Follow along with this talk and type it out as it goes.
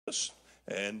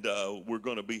and we're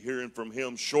going to be hearing from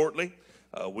him shortly.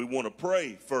 We want to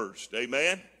pray first.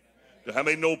 Amen. How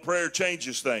many know prayer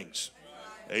changes things?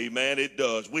 Amen. It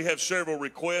does. We have several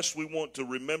requests. We want to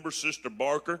remember Sister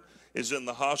Barker is in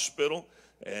the hospital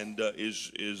and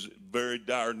is very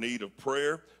dire need of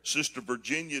prayer. Sister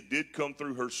Virginia did come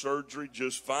through her surgery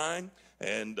just fine.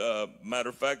 And matter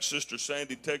of fact, Sister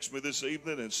Sandy texted me this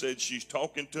evening and said she's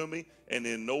talking to me and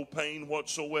in no pain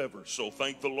whatsoever. So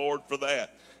thank the Lord for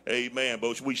that. Amen.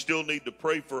 But we still need to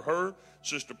pray for her.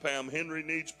 Sister Pam Henry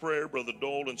needs prayer. Brother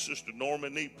Dole and Sister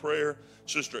Norman need prayer.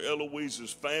 Sister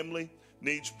Eloise's family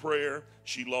needs prayer.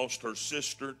 She lost her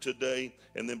sister today.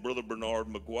 And then Brother Bernard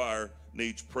McGuire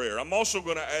needs prayer. I'm also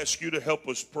going to ask you to help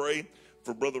us pray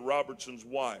for Brother Robertson's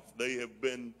wife. They have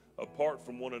been apart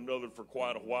from one another for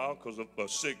quite a while because of a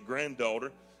sick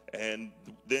granddaughter. And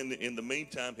then in the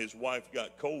meantime, his wife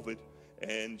got COVID,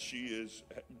 and she has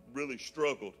really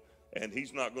struggled. And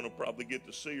he's not going to probably get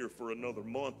to see her for another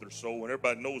month or so. And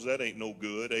everybody knows that ain't no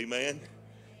good. Amen.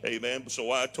 Amen.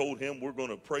 So I told him we're going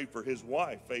to pray for his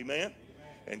wife. Amen.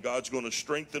 And God's going to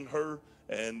strengthen her.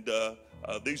 And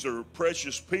these are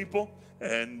precious people.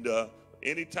 And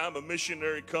anytime a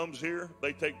missionary comes here,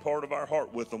 they take part of our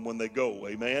heart with them when they go.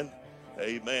 Amen.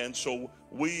 Amen. So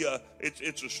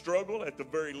it's a struggle at the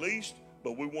very least,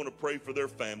 but we want to pray for their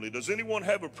family. Does anyone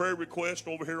have a prayer request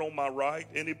over here on my right?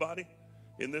 Anybody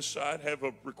in this side have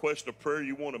a request of prayer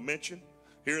you want to mention?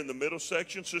 Here in the middle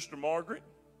section, Sister Margaret.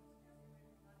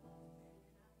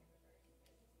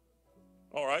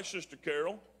 All right, Sister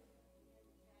Carol.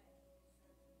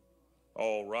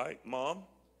 All right, Mom.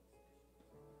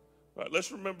 All right,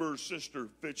 let's remember Sister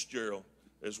Fitzgerald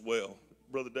as well.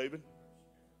 Brother David?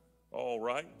 All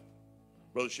right.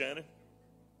 Brother Shannon?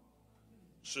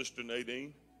 Sister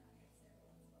Nadine?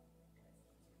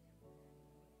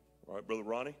 All right, Brother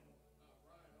Ronnie?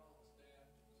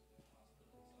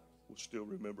 We'll still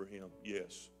remember him.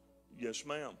 Yes. Yes,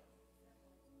 ma'am.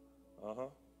 Uh-huh.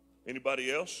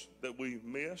 Anybody else that we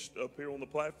missed up here on the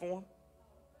platform?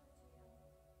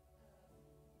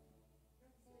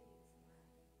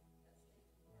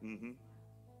 Mm-hmm.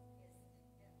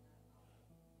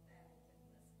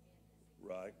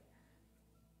 Right.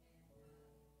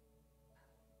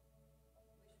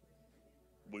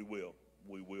 We will.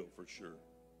 We will for sure.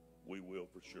 We will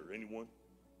for sure. Anyone?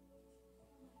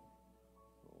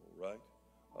 All right.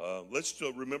 Let's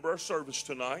remember our service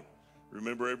tonight.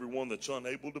 Remember everyone that's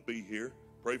unable to be here.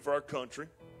 Pray for our country.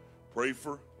 Pray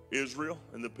for Israel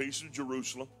and the peace of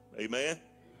Jerusalem. Amen.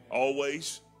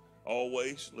 Always.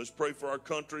 Always. Let's pray for our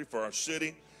country, for our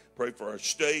city. Pray for our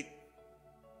state.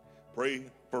 Pray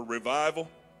for revival.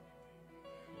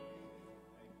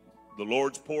 The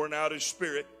Lord's pouring out His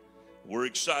Spirit. We're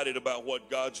excited about what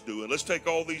God's doing. Let's take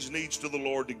all these needs to the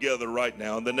Lord together right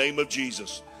now. In the name of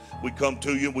Jesus, we come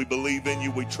to you. We believe in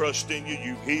you. We trust in you.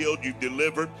 You've healed. You've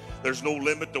delivered. There's no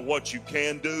limit to what you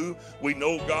can do. We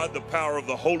know, God, the power of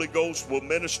the Holy Ghost will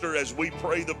minister as we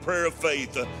pray the prayer of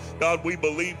faith. God, we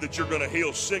believe that you're going to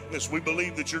heal sickness. We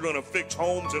believe that you're going to fix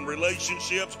homes and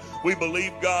relationships. We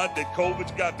believe, God, that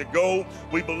COVID's got to go.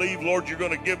 We believe, Lord, you're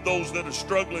going to give those that are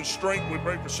struggling strength. We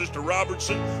pray for Sister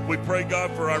Robertson. We pray,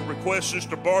 God, for our request,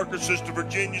 Sister Barker, Sister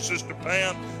Virginia, Sister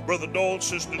Pam, Brother Dole,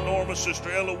 Sister Norma,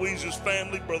 Sister Eloise's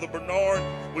family, Brother Bernard.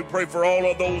 We pray for all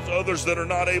of those others that are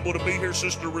not able to be here.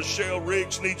 Sister Rochelle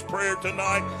Riggs needs prayer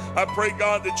tonight. I pray,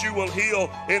 God, that you will heal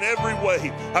in every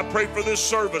way. I pray for this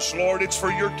service, Lord. It's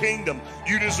for your kingdom.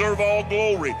 You deserve all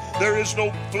glory. There is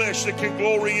no flesh that can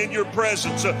glory in your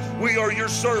presence. We are your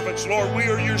servants, Lord. We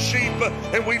are your sheep,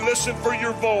 and we listen for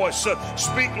your voice.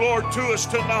 Speak, Lord, to us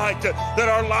tonight that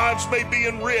our lives may be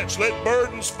enriched. Let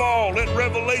burdens fall. Let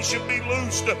revelation be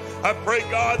loosed. I pray,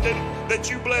 God, that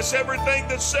you bless everything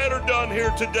that's said or done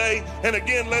here today. And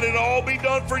again, let it all be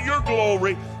done for your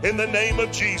glory in the name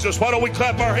of Jesus. Why don't we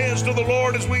clap our hands to the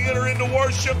Lord as we enter into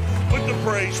worship with the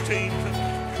praise team.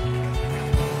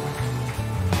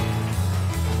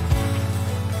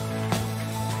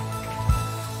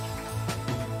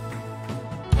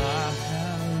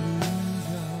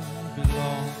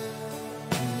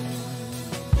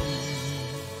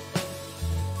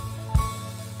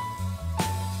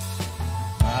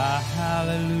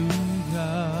 Hallelujah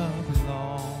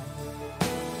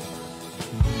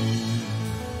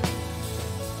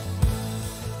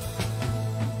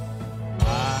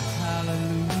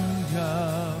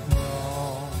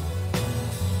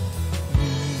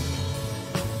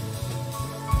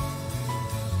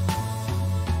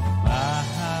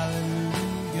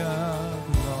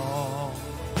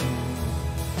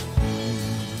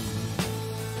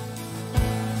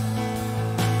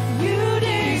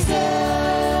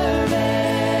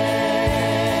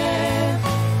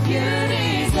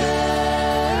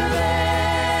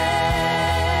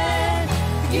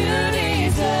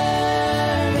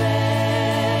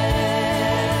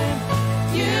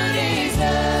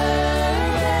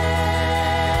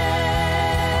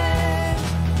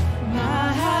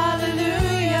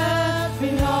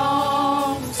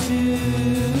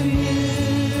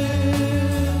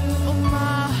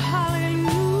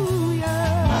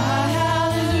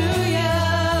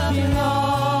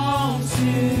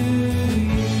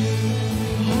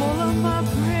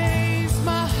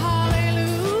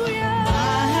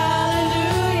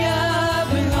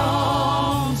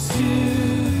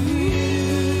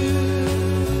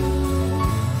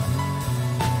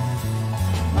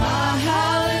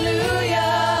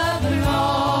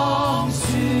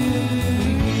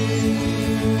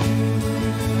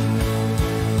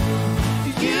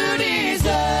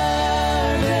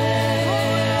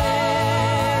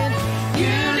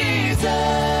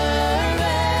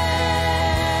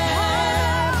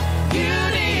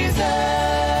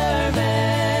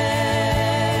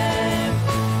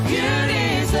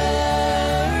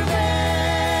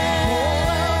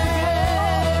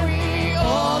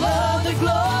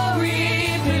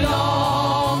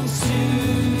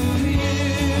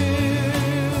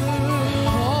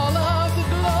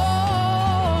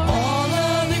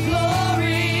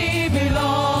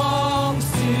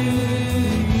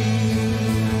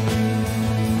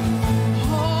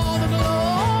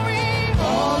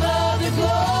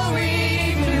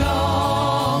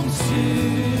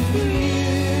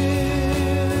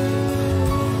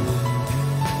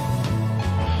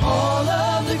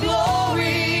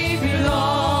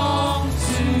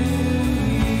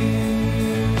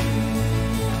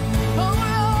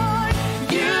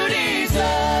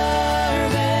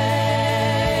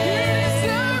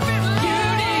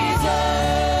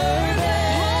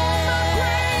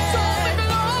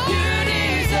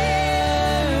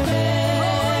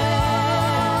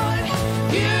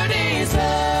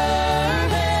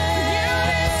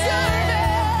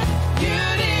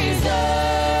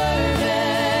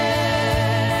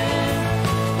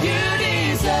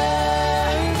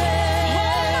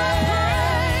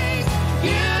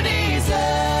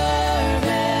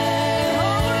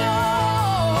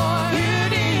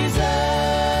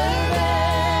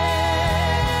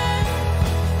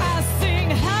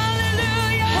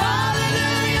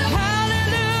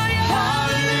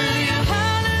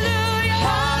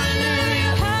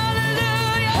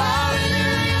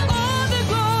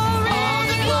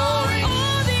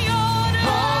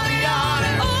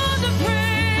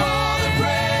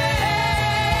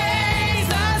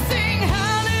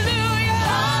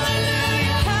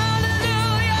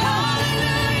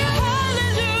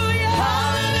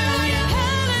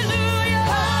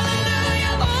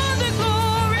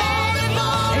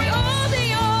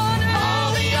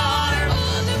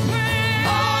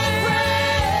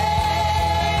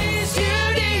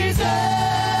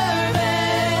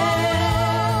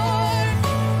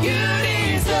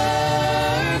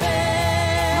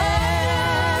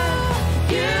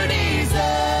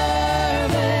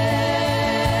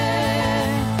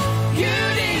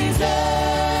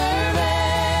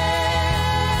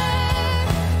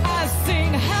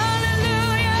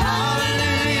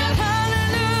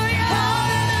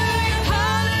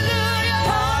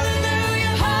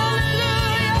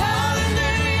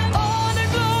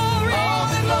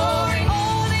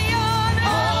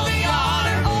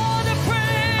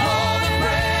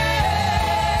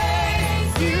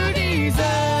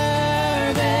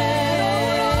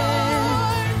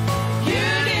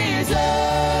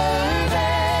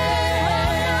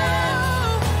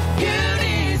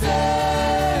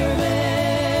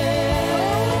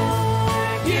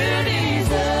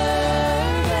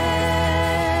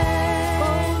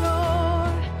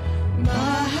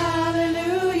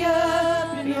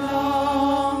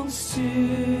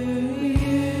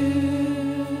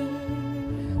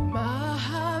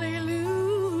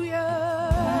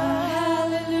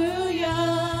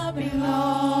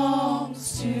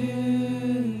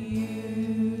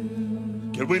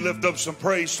we lift up some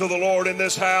praise to the Lord in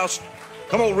this house?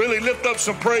 Come on, really lift up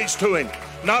some praise to Him.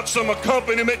 Not some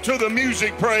accompaniment to the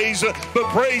music praise, but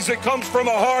praise that comes from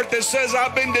a heart that says,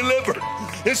 I've been delivered.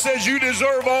 It says you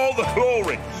deserve all the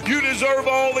glory. You deserve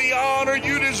all the honor.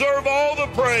 You deserve all the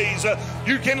praise.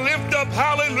 You can lift up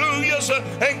hallelujahs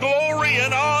and glory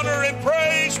and honor and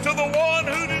praise to the one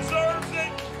who deserves it.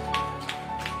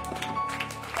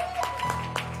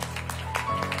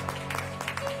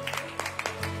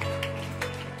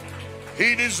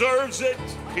 He deserves it.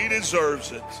 He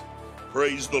deserves it.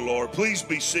 Praise the Lord. Please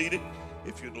be seated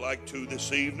if you'd like to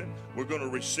this evening. We're going to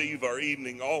receive our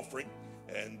evening offering,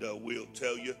 and we'll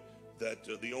tell you that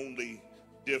the only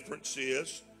difference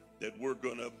is that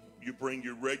you bring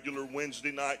your regular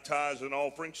Wednesday night tithes and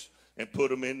offerings and put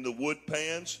them in the wood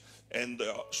pans, and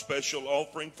the special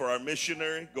offering for our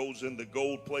missionary goes in the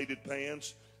gold-plated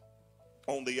pans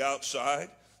on the outside.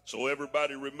 So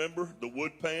everybody remember, the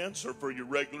wood pans are for your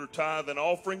regular tithe and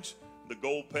offerings. The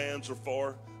gold pans are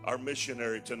for our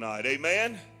missionary tonight.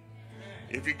 Amen? Amen.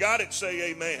 If you got it, say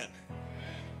amen.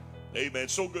 Amen. Amen.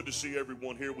 So good to see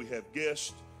everyone here. We have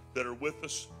guests that are with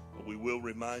us. We will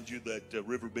remind you that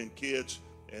Riverbend Kids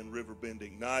and Riverbend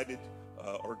Ignited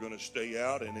are going to stay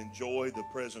out and enjoy the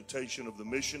presentation of the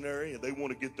missionary, and they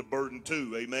want to get the burden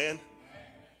too. Amen?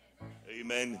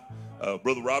 Amen.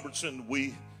 Brother Robertson,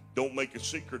 we don't make a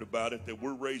secret about it that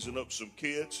we're raising up some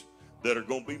kids that are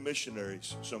going to be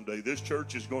missionaries someday. This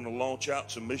church is going to launch out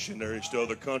some missionaries to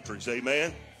other countries.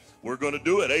 Amen? We're going to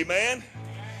do it. Amen?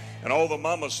 And all the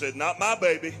mamas said, not my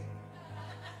baby.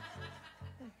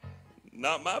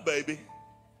 Not my baby.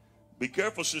 Be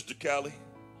careful, Sister Callie.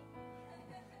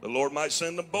 The Lord might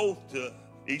send them both to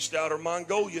East Outer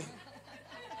Mongolia.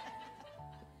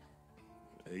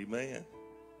 Amen.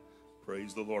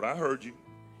 Praise the Lord. I heard you.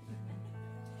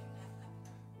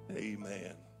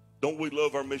 Amen. Don't we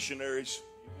love our missionaries?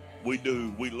 We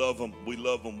do. We love them. We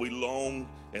love them. We long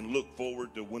and look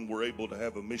forward to when we're able to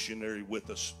have a missionary with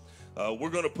us. We're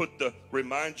going to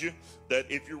remind you that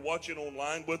if you're watching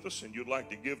online with us and you'd like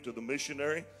to give to the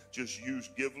missionary, just use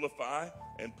Givelify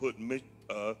and put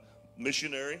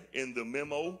missionary in the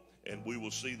memo, and we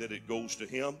will see that it goes to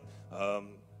him.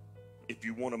 If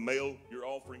you want to mail your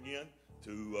offering in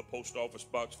to Post Office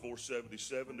Box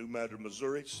 477, New Madrid,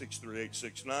 Missouri,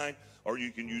 63869, or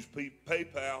you can use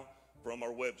PayPal from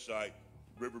our website,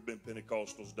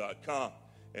 riverbendpentecostals.com.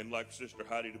 And like Sister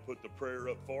Heidi to put the prayer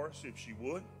up for us, if she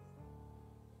would.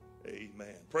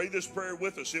 Amen. Pray this prayer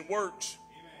with us. It works.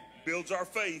 Amen. Builds our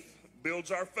faith.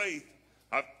 Builds our faith.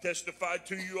 I've testified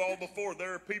to you all before.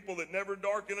 There are people that never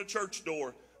darken a church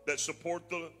door that support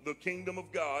the kingdom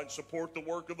of God, support the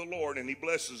work of the Lord, and He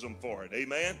blesses them for it.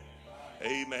 Amen.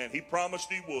 Amen. He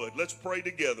promised He would. Let's pray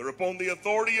together. Upon the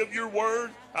authority of your word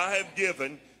I have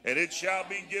given, and it shall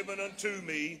be given unto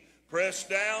me, pressed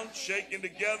down, shaken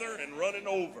together, and running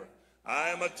over. I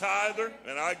am a tither,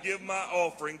 and I give my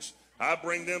offerings. I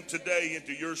bring them today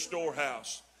into your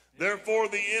storehouse. Therefore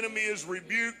the enemy is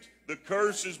rebuked, the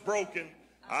curse is broken.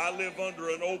 I live under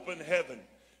an open heaven.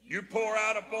 You pour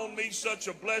out upon me such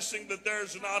a blessing that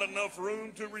there's not enough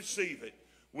room to receive it.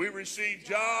 We receive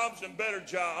jobs and better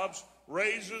jobs,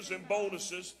 raises and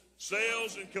bonuses,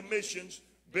 sales and commissions,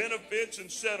 benefits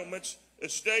and settlements,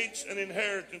 estates and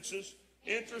inheritances,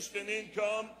 interest and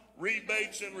income,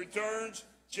 rebates and returns,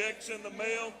 checks in the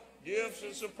mail, gifts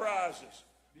and surprises,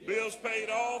 bills paid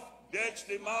off, debts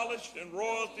demolished, and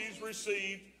royalties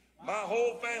received. My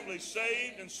whole family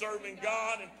saved and serving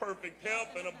God in perfect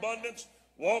health and abundance,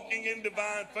 walking in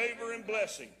divine favor and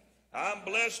blessing. I'm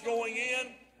blessed going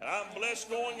in, and I'm blessed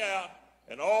going out,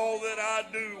 and all that I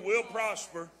do will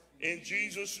prosper in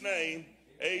Jesus' name.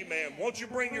 Amen. Won't you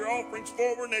bring your offerings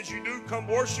forward, and as you do, come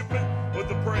worshiping with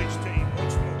the praise team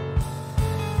once more.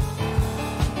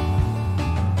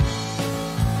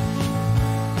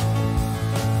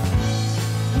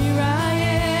 Here I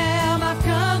am, I've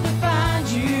come to find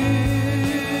you.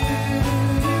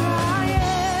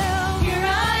 Here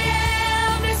I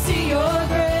am to see your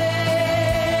grace.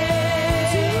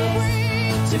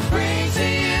 To bring to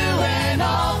you an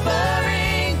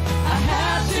offering. I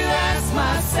have to ask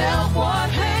myself what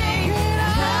pain.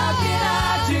 How can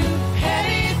I do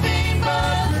anything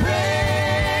but praise?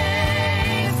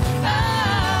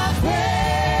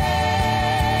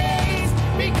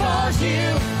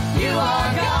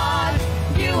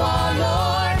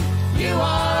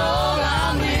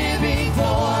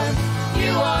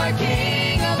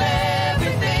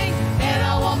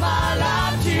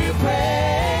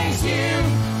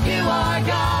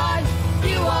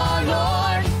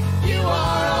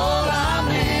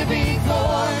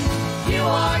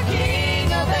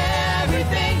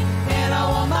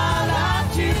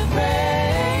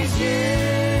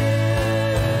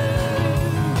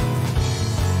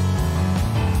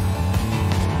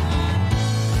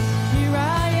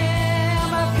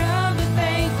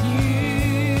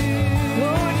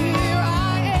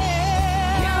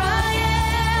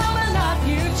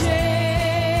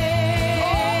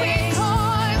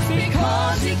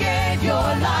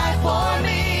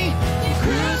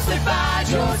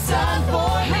 your son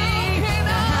for me.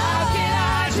 How can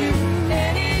I do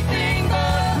anything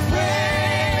but praise?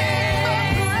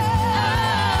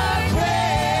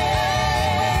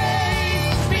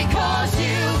 Because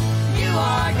you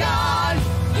are God,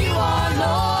 you are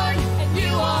Lord, and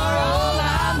you are all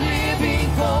I'm living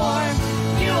for.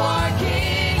 You are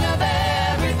King of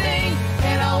everything,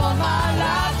 and I want my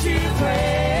life to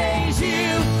praise you.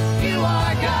 You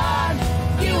are God,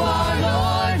 you are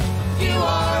Lord, you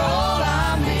are all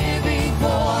I'm living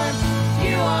for.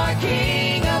 You are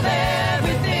King of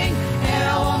everything, and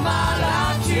I want my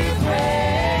life to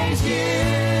praise you.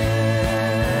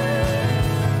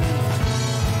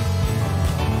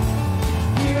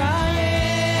 Here I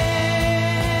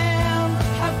am,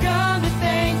 I've come to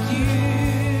thank you.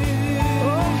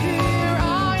 Oh, here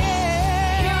I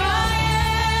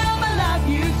am, my life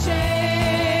you changed.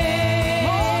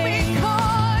 Oh,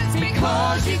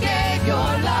 because you gave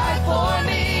your life for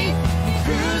me, you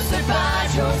crucified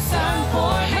your son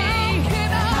for me.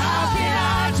 How can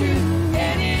I do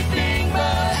anything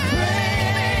but praise?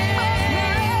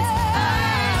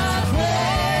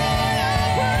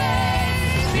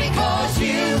 Because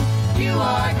you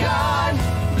are God,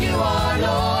 you are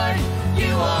Lord,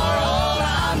 you are all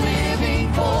I'm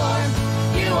living for.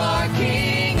 You are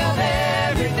King of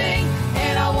everything,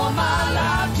 and I want my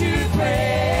life to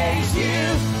praise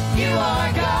you. You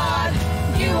are God,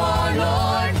 you are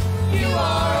Lord, you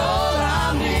are all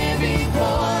I'm living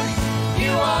for.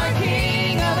 You are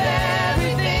King of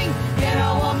everything, and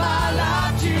I want my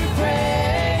life to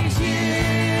praise you.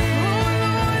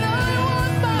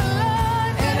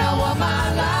 And I want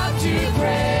my life to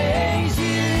praise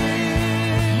you.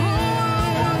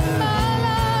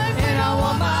 And I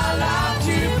want my life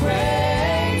to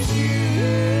praise you.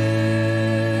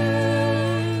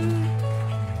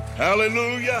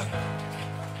 Hallelujah.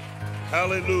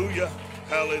 Hallelujah.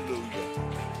 Hallelujah.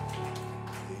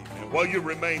 Amen. While you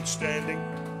remain standing,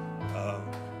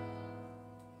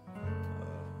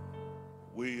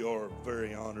 we are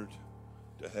very honored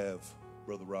to have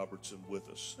Brother Robertson with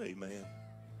us. Amen.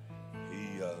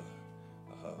 He,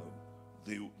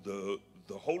 the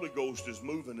Holy Ghost is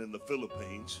moving in the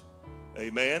Philippines.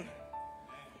 Amen.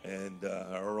 And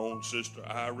our own sister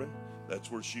Iron,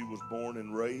 that's where she was born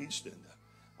and raised, and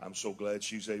I'm so glad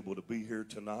she's able to be here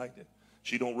tonight. And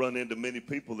she don't run into many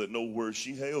people that know where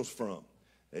she hails from.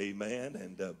 Amen.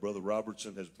 And Brother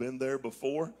Robertson has been there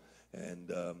before,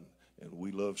 and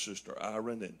we love Sister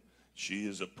Iron, and she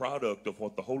is a product of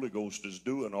what the Holy Ghost is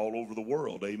doing all over the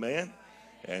world. Amen.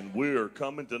 And we're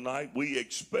coming tonight. We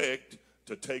expect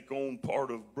to take on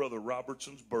part of Brother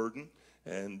Robertson's burden,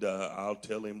 and I'll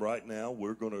tell him right now,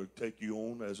 we're going to take you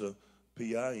on as a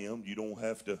PIM. You don't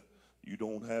have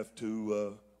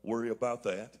to worry about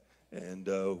that. And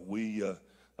we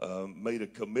made a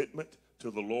commitment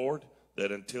to the Lord that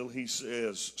until he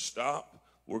says stop,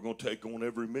 we're going to take on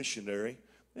every missionary.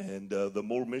 And the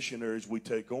more missionaries we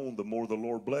take on, the more the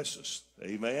Lord blesses.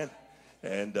 Amen.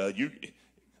 And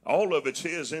all of it's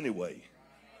his anyway.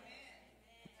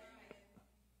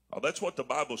 Oh, that's what the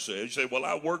Bible says. You say, well,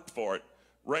 I worked for it.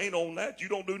 Rain on that. You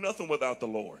don't do nothing without the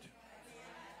Lord.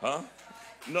 Huh?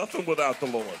 Nothing without the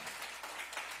Lord.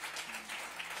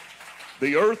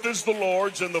 The earth is the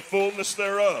Lord's and the fullness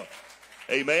thereof.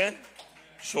 Amen.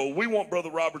 So we want Brother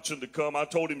Robertson to come. I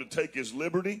told him to take his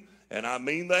liberty, and I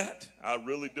mean that. I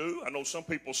really do. I know some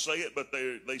people say it, but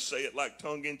they say it like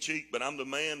tongue-in-cheek, but I'm the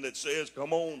man that says,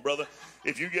 come on, brother.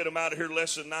 If you get them out of here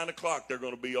less than 9 o'clock, they're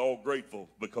going to be all grateful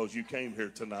because you came here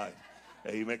tonight.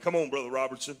 Amen. Come on, Brother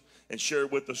Robertson, and share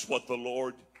with us what the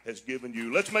Lord has given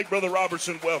you. Let's make Brother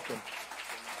Robertson welcome.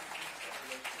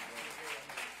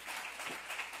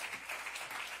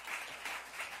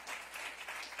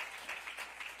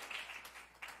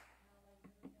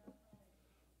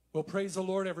 Well, praise the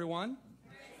Lord, everyone.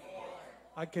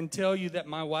 I can tell you that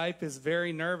my wife is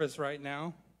very nervous right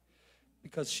now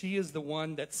because she is the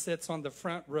one that sits on the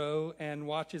front row and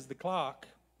watches the clock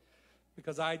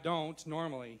because I don't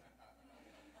normally.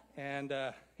 And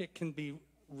it can be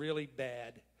really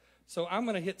bad. So I'm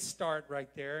going to hit start right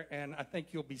there, and I think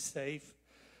you'll be safe.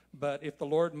 But if the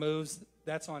Lord moves,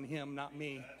 that's on him, not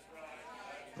me.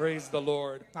 Praise the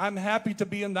Lord. I'm happy to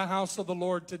be in the house of the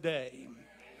Lord today.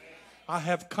 I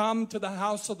have come to the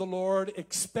house of the Lord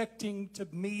expecting to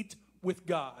meet with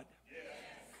God.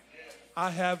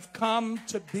 I have come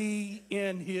to be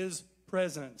in his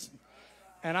presence.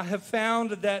 And I have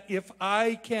found that if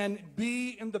I can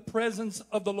be in the presence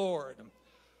of the Lord,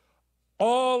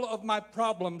 all of my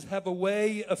problems have a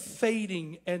way of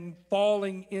fading and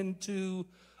falling into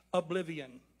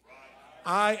oblivion.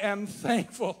 I am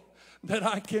thankful that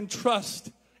I can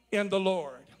trust in the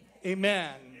Lord.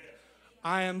 Amen.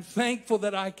 I am thankful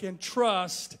that I can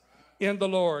trust in the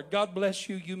Lord. God bless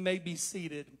you. You may be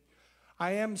seated.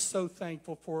 I am so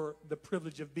thankful for the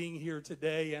privilege of being here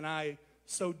today, and I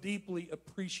so deeply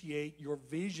appreciate your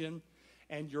vision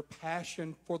and your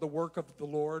passion for the work of the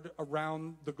Lord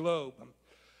around the globe.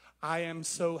 I am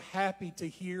so happy to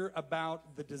hear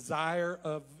about the desire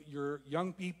of your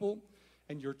young people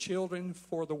and your children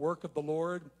for the work of the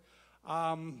Lord.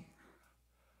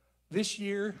 This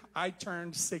year, I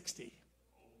turned 60.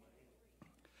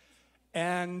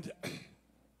 And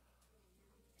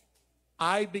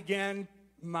I began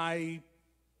my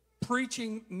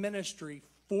preaching ministry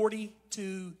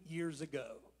 42 years ago.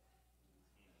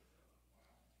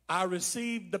 I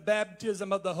received the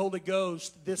baptism of the Holy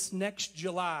Ghost this next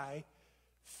July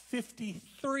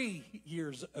 53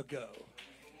 years ago.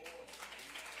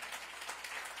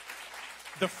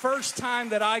 The first time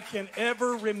that I can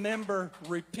ever remember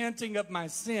repenting of my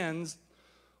sins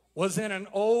was in an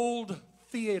old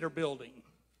theater building.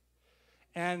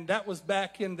 And that was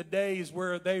back in the days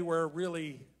where they were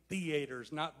really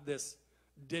theaters, not this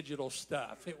digital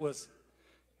stuff. It was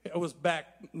back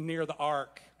near the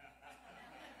Ark.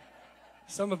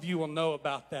 Some of you will know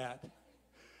about that.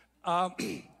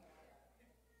 I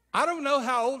don't know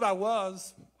how old I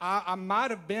was. I might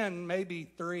have been maybe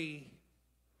 3.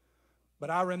 But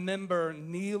I remember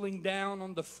kneeling down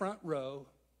on the front row,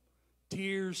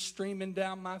 tears streaming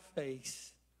down my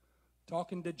face,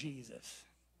 talking to Jesus.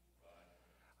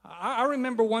 I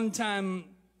remember one time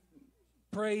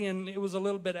praying, it was a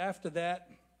little bit after that.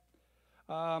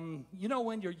 You know,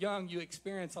 when you're young, you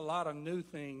experience a lot of new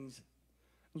things.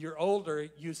 When you're older,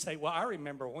 you say, well, I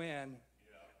remember when.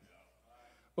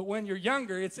 But when you're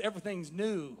younger, everything's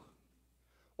new.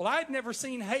 Well, I'd never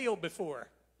seen hail before.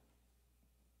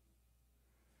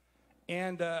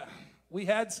 And we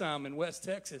had some in West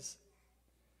Texas.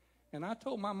 And I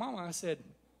told my mama, I said,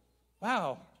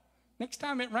 wow, next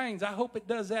time it rains, I hope it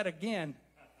does that again.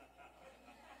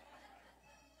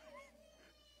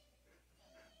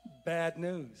 Bad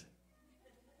news.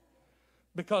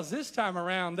 Because this time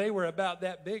around, they were about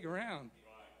that big around.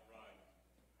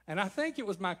 And I think it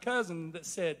was my cousin that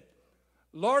said,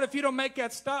 Lord, if you don't make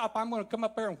that stop, I'm going to come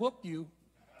up there and whoop you.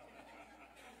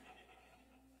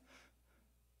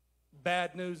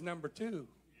 Bad news number 2.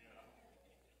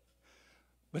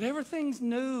 But everything's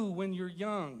new when you're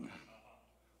young.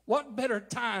 What better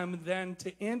time than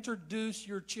to introduce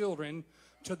your children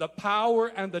to the power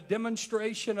and the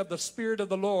demonstration of the Spirit of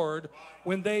the Lord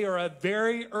when they are a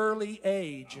very early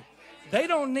age? They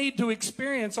don't need to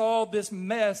experience all this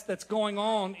mess that's going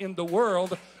on in the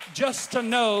world just to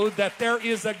know that there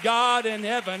is a God in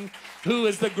heaven who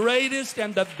is the greatest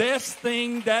and the best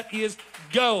thing that is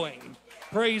going.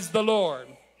 Praise the Lord.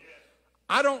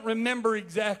 I don't remember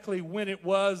exactly when it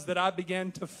was that I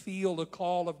began to feel the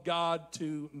call of God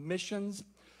to missions.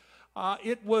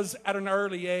 It was at an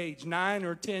early age, 9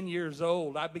 or 10 years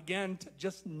old. I began to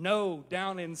just know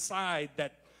down inside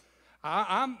that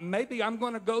maybe I'm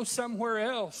going to go somewhere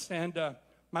else. And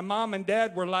my mom and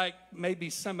dad were like, maybe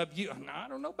some of you, no, I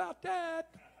don't know about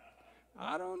that.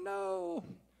 I don't know.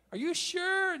 Are you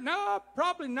sure? No,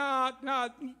 probably not. No,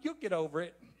 you'll get over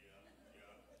it.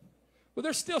 Well,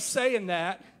 they're still saying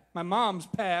that. My mom's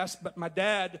passed, but my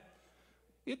dad,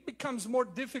 it becomes more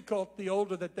difficult the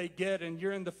older that they get, and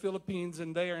you're in the Philippines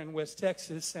and they're in West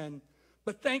Texas.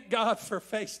 But thank God for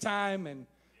FaceTime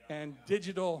and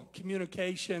digital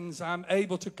communications. I'm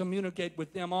able to communicate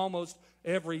with them almost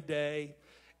every day,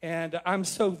 and I'm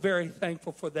so very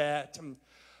thankful for that.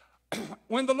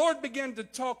 When the Lord began to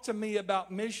talk to me about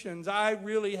missions, I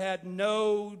really had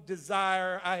no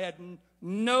desire. I had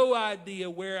no idea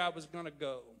where I was going to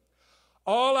go.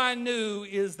 All I knew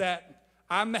is that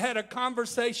I had a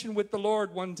conversation with the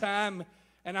Lord one time,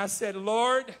 and I said,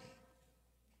 Lord,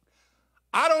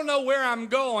 I don't know where I'm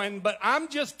going, but I'm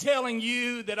just telling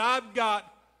you that I've got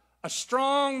a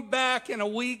strong back and a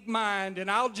weak mind, and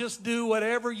I'll just do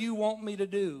whatever you want me to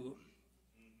do.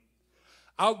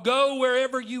 I'll go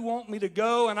wherever you want me to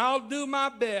go, and I'll do my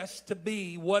best to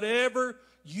be whatever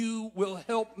you will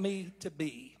help me to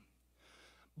be.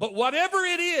 But whatever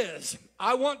it is,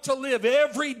 I want to live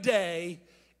every day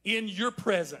in your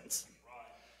presence.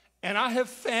 And I have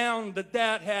found that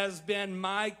that has been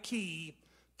my key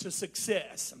to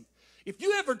success. If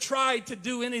you ever try to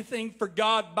do anything for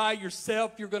God by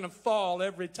yourself, you're going to fall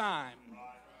every time.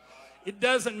 It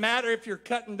doesn't matter if you're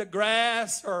cutting the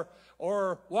grass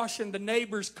or washing the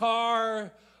neighbor's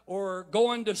car or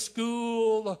going to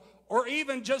school or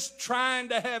even just trying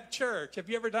to have church. Have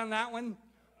you ever done that one?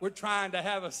 We're trying to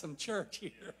have us some church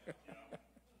here.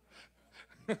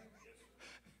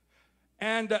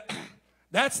 And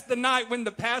that's the night when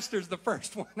the pastor's the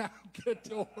first one out the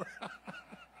door.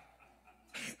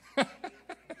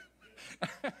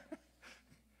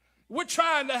 We're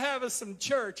trying to have us some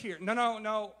church here.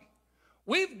 No.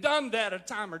 We've done that a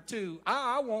time or two.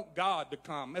 I want God to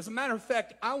come. As a matter of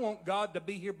fact, I want God to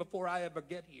be here before I ever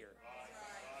get here.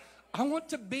 I want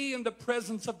to be in the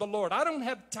presence of the Lord. I don't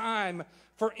have time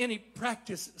for any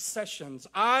practice sessions.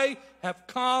 I have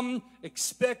come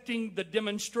expecting the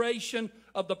demonstration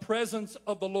of the presence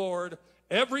of the Lord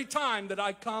every time that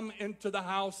I come into the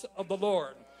house of the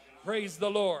Lord. Praise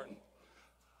the Lord.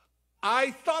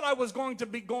 I thought I was going to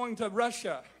be going to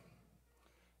Russia,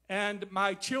 and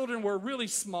my children were really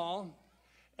small,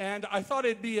 and I thought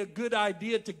it'd be a good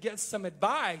idea to get some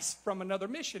advice from another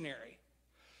missionary.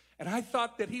 And I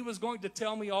thought that he was going to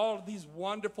tell me all of these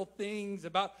wonderful things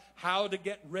about how to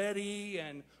get ready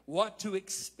and what to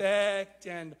expect,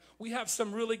 and we have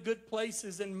some really good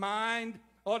places in mind.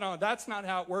 Oh no, that's not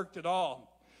how it worked at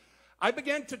all. I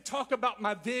began to talk about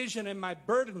my vision and my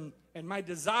burden and my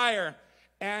desire.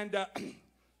 And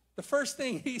the first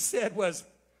thing he said was,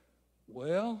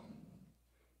 well,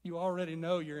 you already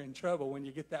know you're in trouble when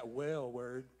you get that well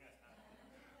word.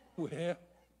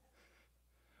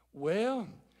 Well,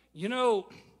 you know,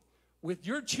 with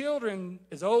your children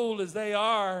as old as they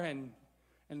are, and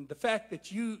the fact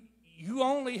that you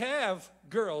only have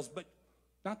girls, but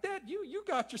not that, you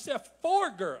got yourself 4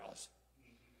 girls.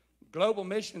 Global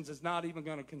Missions is not even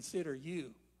going to consider you.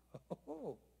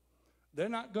 Oh. They're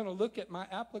not going to look at my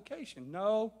application.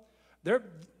 No,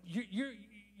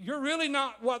 you're really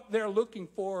not what they're looking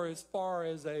for as far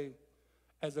as a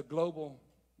global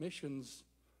missions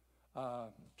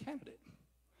candidate.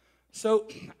 So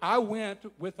I went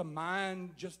with a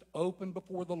mind just open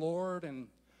before the Lord, and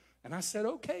I said,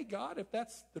 okay, God, if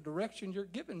that's the direction you're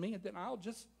giving me, then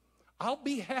I'll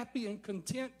be happy and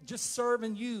content just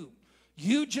serving you.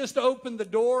 You just open the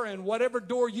door, and whatever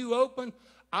door you open,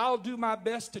 I'll do my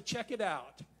best to check it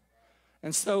out.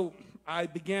 And so I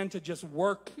began to just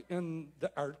work in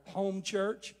our home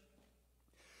church.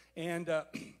 And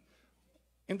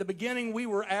in the beginning, we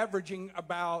were averaging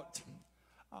about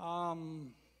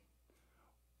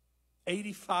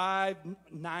 85,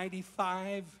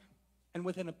 95. And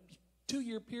within a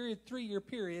 2-year period, 3-year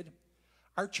period,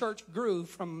 our church grew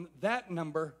from that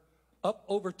number up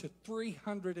over to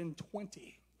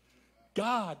 320.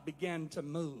 God began to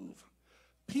move.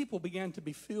 People began to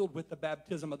be filled with the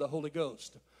baptism of the Holy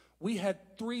Ghost. We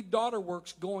had 3 daughter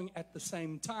works going at the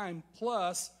same time,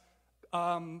 plus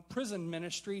prison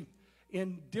ministry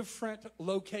in different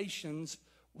locations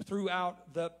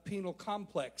throughout the penal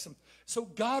complex. So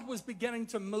God was beginning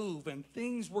to move, and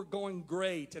things were going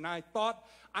great, and I thought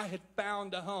I had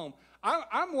found a home.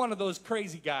 I'm one of those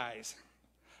crazy guys.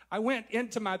 I went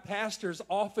into my pastor's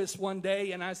office one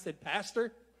day, and I said,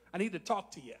 Pastor, I need to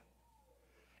talk to you.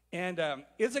 And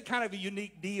it's a kind of a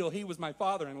unique deal. He was my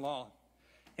father-in-law.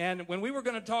 And when we were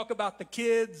going to talk about the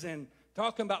kids and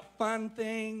talking about fun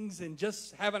things and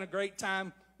just having a great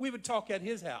time, we would talk at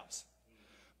his house.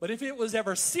 But if it was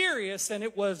ever serious and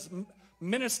it was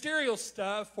ministerial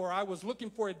stuff or I was looking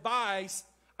for advice,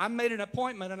 I made an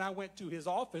appointment and I went to his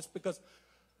office because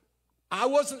I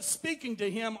wasn't speaking to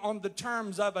him on the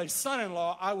terms of a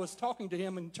son-in-law. I was talking to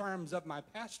him in terms of my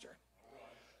pastor.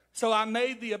 So I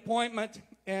made the appointment,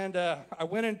 and I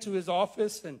went into his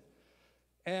office,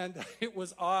 and it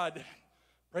was odd.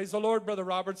 Praise the Lord, Brother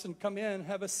Robertson, come in,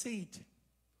 have a seat.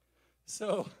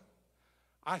 So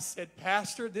I said,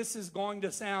 Pastor, this is going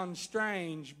to sound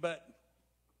strange, but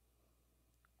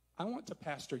I want to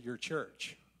pastor your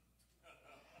church.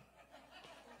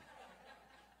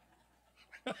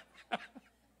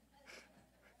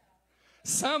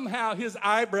 Somehow his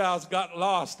eyebrows got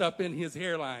lost up in his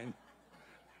hairline.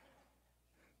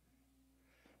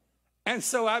 And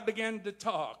so I began to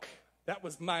talk. That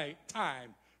was my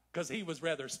time because he was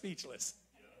rather speechless.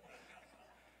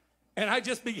 And I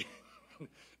just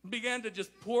began to just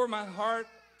pour my heart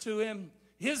to him.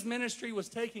 His ministry was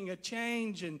taking a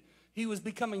change, and he was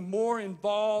becoming more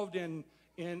involved in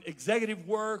executive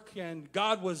work, and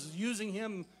God was using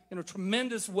him in a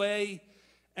tremendous way.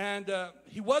 And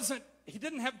he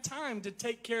didn't have time to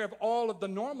take care of all of the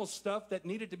normal stuff that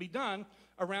needed to be done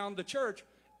around the church.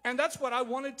 And that's what I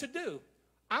wanted to do.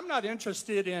 I'm not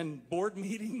interested in board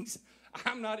meetings.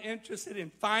 I'm not interested in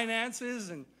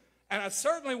finances. And I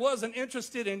certainly wasn't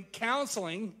interested in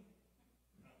counseling.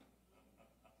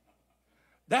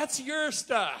 That's your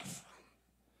stuff.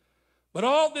 But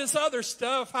all this other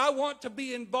stuff, I want to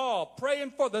be involved.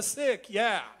 Praying for the sick,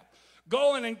 yeah.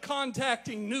 Going and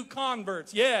contacting new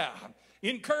converts, yeah.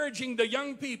 Encouraging the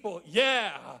young people,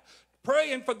 yeah.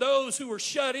 Praying for those who are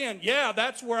shut in. Yeah,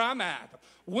 that's where I'm at.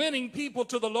 Winning people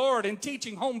to the Lord and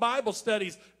teaching home Bible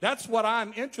studies. That's what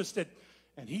I'm interested.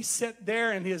 And he sat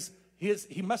there and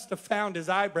he must have found his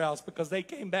eyebrows because they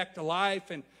came back to life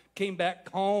and came back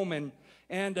home.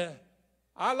 And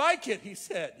I like it, he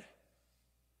said.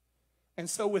 And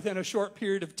so within a short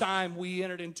period of time, we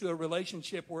entered into a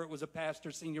relationship where it was a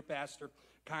pastor, senior pastor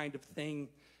kind of thing.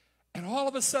 And all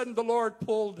of a sudden, the Lord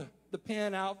pulled the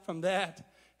pin out from that.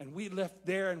 And we left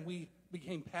there and we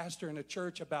became pastor in a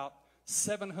church about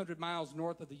 700 miles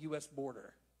north of the U.S.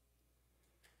 border.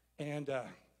 And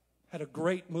had a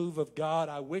great move of God.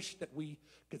 I wish that we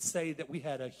could say that we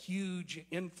had a huge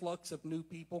influx of new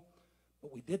people,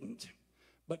 but we didn't.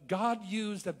 But God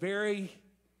used a very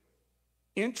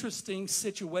interesting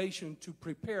situation to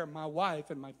prepare my wife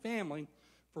and my family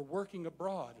for working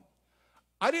abroad.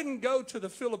 I didn't go to the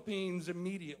Philippines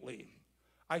immediately.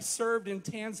 I served in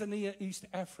Tanzania, East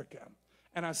Africa,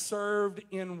 and I served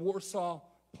in Warsaw,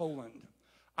 Poland.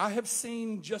 I have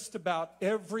seen just about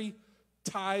every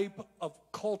type of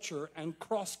culture and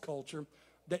cross-culture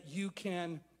that you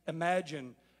can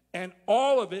imagine, and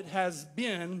all of it has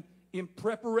been in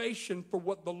preparation for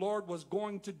what the Lord was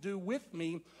going to do with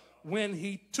me when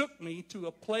he took me to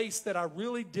a place that I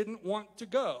really didn't want to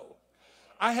go.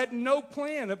 I had no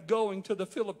plan of going to the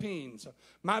Philippines.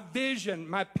 My vision,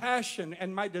 my passion,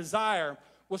 and my desire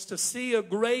was to see a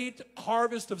great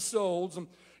harvest of souls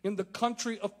in the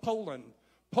country of Poland.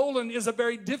 Poland is a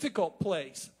very difficult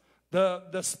place.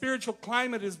 The spiritual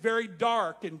climate is very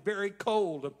dark and very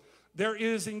cold. There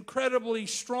is incredibly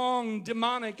strong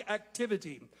demonic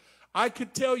activity. I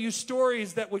could tell you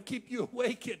stories that would keep you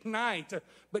awake at night,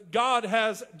 but God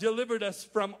has delivered us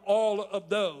from all of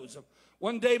those.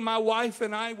 One day, my wife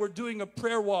and I were doing a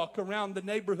prayer walk around the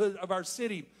neighborhood of our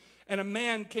city, and a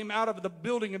man came out of the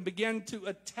building and began to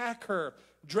attack her,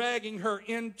 dragging her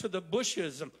into the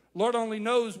bushes. Lord only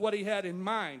knows what he had in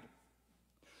mind.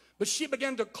 But she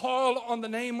began to call on the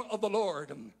name of the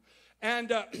Lord, and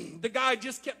the guy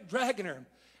just kept dragging her.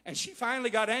 And she finally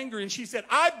got angry, and she said,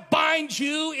 I bind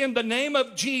you in the name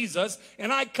of Jesus,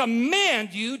 and I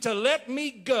command you to let me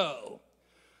go.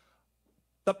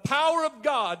 The power of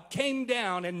God came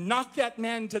down and knocked that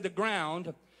man to the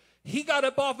ground. He got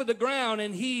up off of the ground,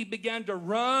 and he began to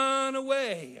run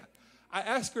away. I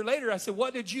asked her later, I said,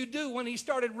 what did you do when he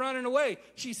started running away?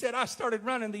 She said, I started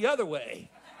running the other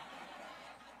way.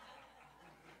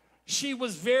 She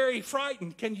was very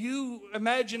frightened. Can you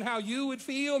imagine how you would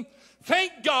feel?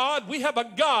 Thank God we have a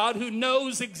God who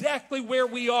knows exactly where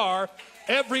we are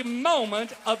every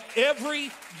moment of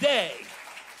every day.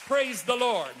 Praise the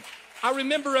Lord. I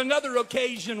remember another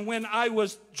occasion when I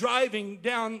was driving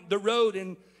down the road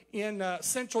in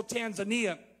central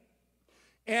Tanzania.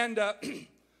 And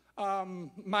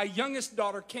my youngest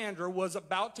daughter, Kendra, was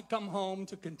about to come home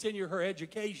to continue her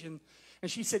education. And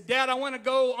she said, Dad, I want to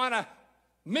go on a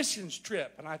missions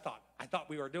trip. And I thought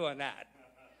we were doing that.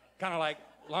 Kind of like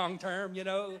long term, you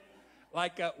know,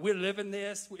 like we're living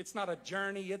this. It's not a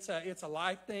journey. It's a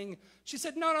life thing. She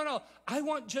said, no. I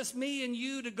want just me and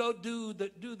you to go do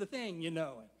the thing, you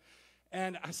know.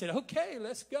 And I said, okay,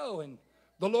 let's go. And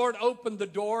the Lord opened the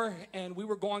door, and we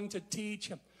were going to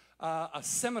teach a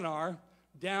seminar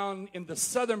down in the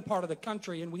southern part of the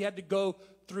country. And we had to go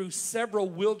through several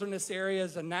wilderness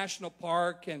areas, a national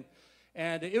park,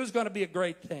 and it was going to be a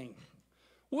great thing.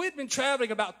 We'd been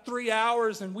traveling about 3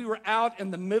 hours, and we were out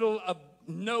in the middle of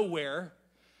nowhere,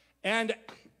 and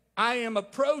I am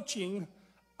approaching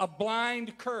a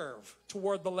blind curve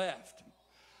toward the left.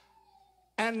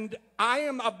 And I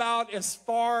am about as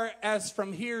far as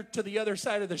from here to the other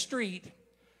side of the street,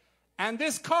 and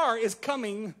this car is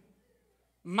coming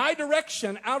my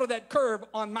direction out of that curve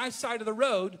on my side of the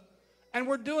road, and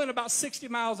we're doing about 60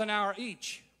 miles an hour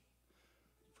each.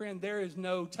 Friend, there is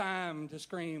no time to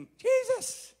scream,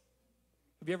 Jesus.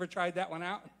 Have you ever tried that one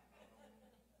out?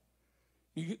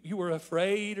 You were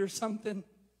afraid or something,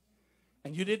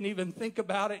 and you didn't even think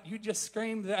about it. You just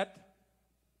screamed that.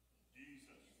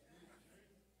 Jesus.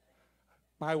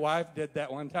 My wife did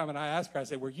that one time, and I asked her, I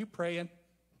said, were you praying?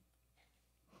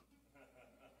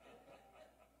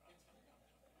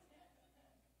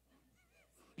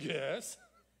 Yes.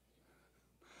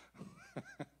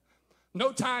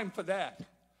 No time for that.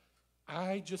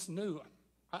 I just knew.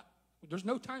 There's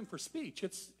no time for speech.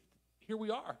 Here we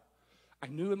are. I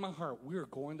knew in my heart, we're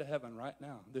going to heaven right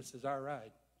now. This is our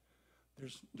ride.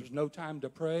 There's no time to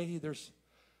pray.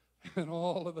 And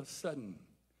all of a sudden,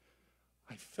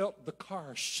 I felt the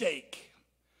car shake,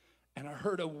 and I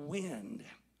heard a wind.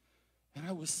 And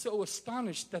I was so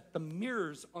astonished that the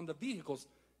mirrors on the vehicles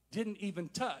didn't even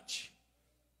touch.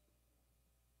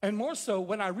 And more so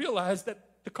when I realized that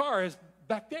the car is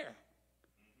back there.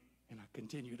 And I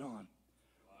continued on.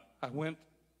 I went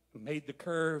and made the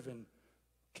curve and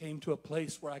came to a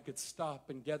place where I could stop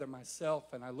and gather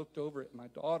myself. And I looked over at my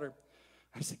daughter.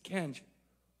 I said, Ken,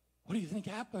 what do you think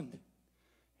happened?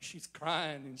 She's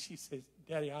crying and she says,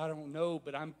 Daddy, I don't know,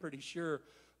 but I'm pretty sure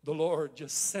the Lord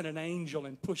just sent an angel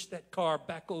and pushed that car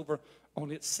back over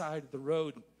on its side of the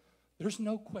road. There's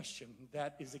no question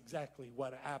that is exactly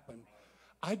what happened.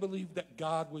 I believe that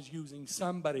God was using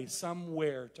somebody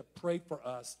somewhere to pray for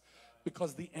us,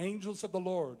 because the angels of the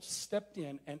Lord stepped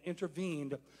in and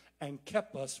intervened and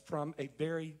kept us from a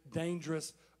very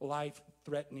dangerous,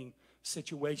 life-threatening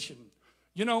situation.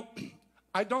 You know,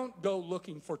 I don't go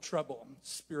looking for trouble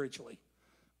spiritually,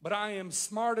 but I am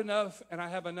smart enough and I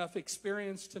have enough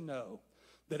experience to know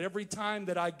that every time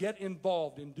that I get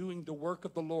involved in doing the work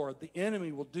of the Lord, the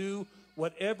enemy will do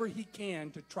whatever he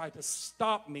can to try to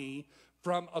stop me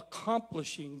from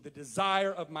accomplishing the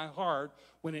desire of my heart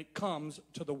when it comes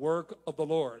to the work of the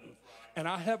Lord. And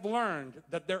I have learned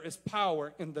that there is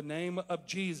power in the name of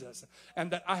Jesus, and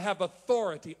that I have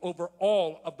authority over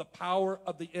all of the power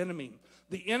of the enemy.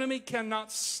 The enemy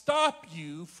cannot stop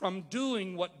you from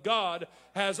doing what God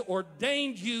has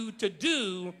ordained you to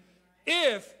do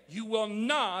if you will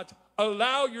not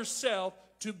allow yourself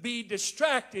to be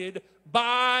distracted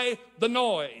by the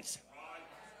noise.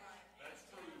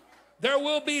 There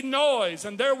will be noise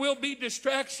and there will be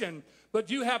distraction, but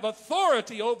you have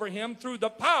authority over him through the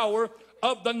power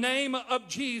of the name of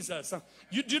Jesus.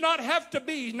 You do not have to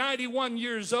be 91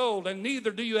 years old, and neither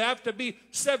do you have to be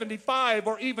 75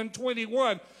 or even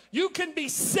 21. You can be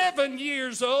 7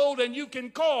 years old and you can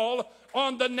call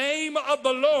on the name of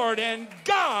the Lord, and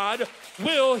God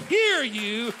will hear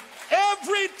you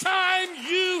every time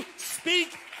you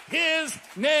speak his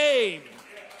name.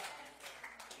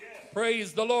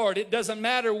 Praise the Lord. It doesn't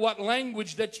matter what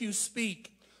language that you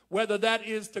speak, whether that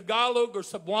is Tagalog or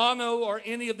Cebuano or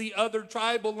any of the other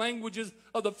tribal languages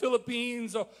of the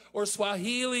Philippines, or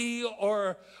Swahili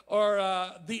or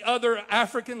the other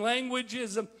African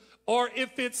languages, or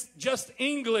if it's just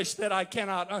English that I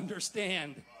cannot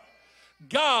understand.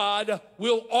 God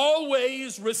will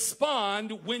always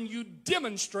respond when you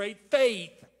demonstrate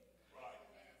faith.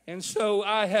 And so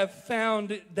I have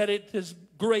found that it is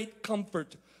great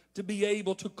comfort to be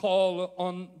able to call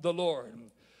on the Lord.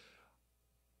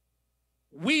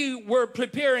 We were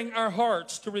preparing our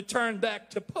hearts to return back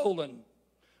to Poland.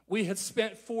 We had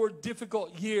spent 4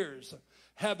 difficult years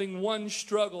having one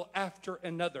struggle after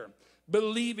another,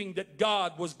 believing that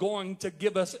God was going to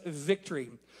give us victory.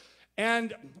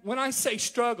 And when I say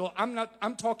struggle,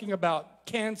 I'm talking about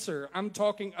cancer. I'm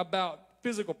talking about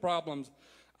physical problems.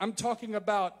 I'm talking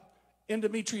about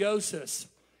endometriosis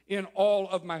in all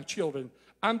of my children.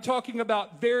 I'm talking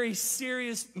about very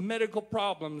serious medical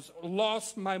problems,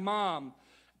 lost my mom,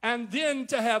 and then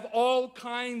to have all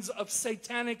kinds of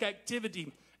satanic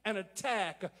activity and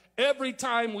attack every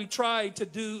time we try to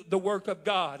do the work of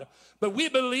God. But we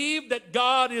believe that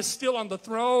God is still on the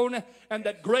throne, and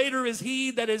that greater is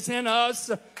he that is in us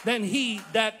than he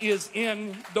that is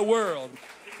in the world.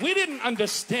 We didn't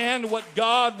understand what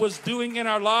God was doing in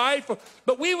our life,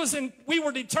 but we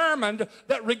were determined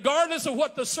that regardless of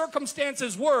what the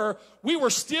circumstances were, we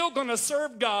were still going to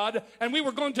serve God, and we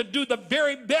were going to do the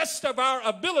very best of our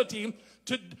ability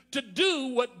to do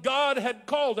what God had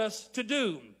called us to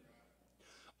do.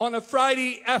 On a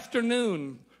Friday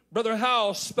afternoon, Brother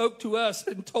Howell spoke to us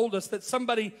and told us that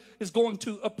somebody is going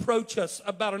to approach us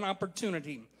about an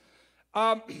opportunity.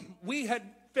 We had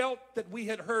felt that we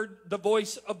had heard the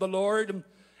voice of the Lord,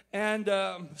 and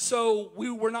so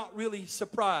we were not really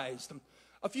surprised.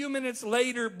 A few minutes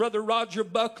later, Brother Roger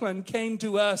Buckland came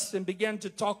to us and began to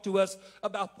talk to us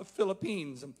about the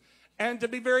Philippines. And to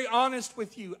be very honest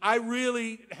with you, I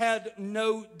really had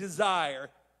no desire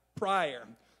prior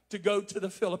to go to the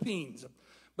Philippines.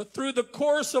 But through the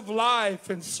course of life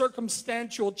and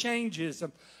circumstantial changes,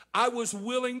 I was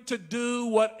willing to do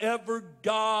whatever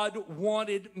God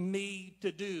wanted me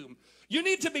to do. You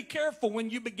need to be careful when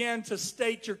you begin to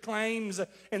state your claims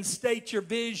and state your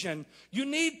vision. You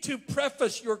need to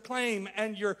preface your claim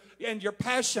and your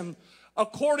passion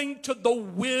according to the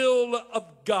will of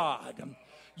God.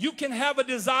 You can have a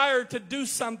desire to do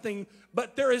something,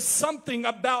 but there is something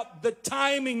about the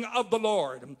timing of the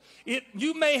Lord.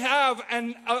 You may have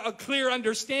a clear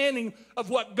understanding of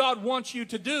what God wants you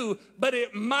to do, but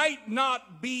it might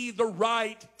not be the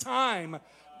right time,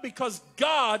 because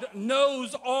God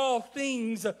knows all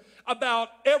things about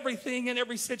everything in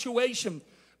every situation.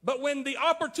 But when the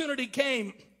opportunity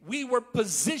came we were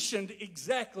positioned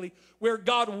exactly where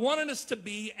God wanted us to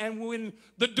be, and when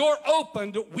the door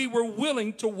opened, we were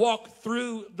willing to walk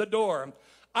through the door.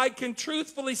 I can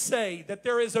truthfully say that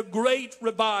there is a great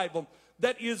revival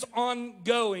that is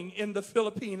ongoing in the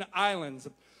Philippine Islands.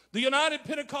 The United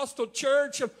Pentecostal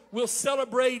Church will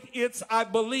celebrate its, I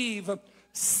believe,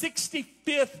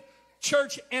 65th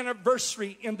church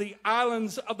anniversary in the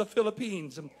islands of the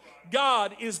Philippines.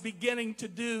 God is beginning to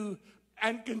do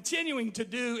and continuing to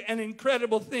do an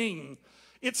incredible thing.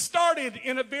 It started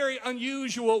in a very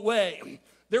unusual way.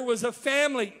 There was a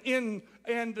family in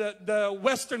the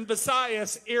Western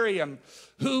Visayas area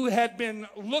who had been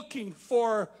looking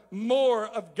for more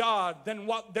of God than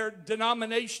what their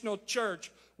denominational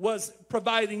church was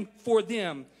providing for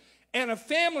them. And a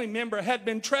family member had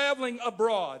been traveling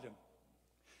abroad.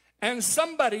 And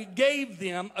somebody gave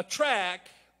them a tract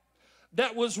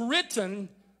that was written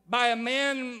by a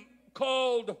man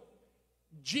called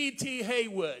G.T.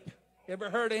 Haywood. Ever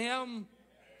heard of him?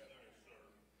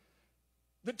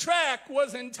 The tract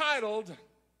was entitled,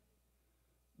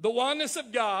 "The Oneness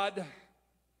of God,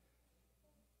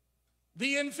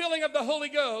 the Infilling of the Holy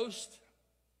Ghost,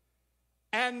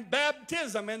 and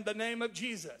Baptism in the Name of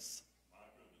Jesus."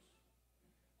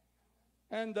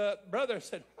 And the brother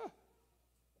said,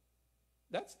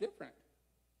 that's different.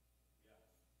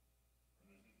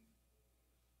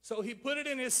 So he put it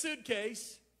in his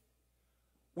suitcase,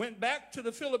 went back to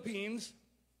the Philippines,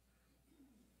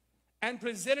 and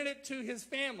presented it to his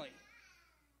family.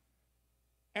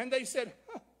 And they said,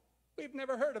 we've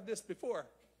never heard of this before,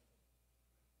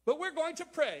 but we're going to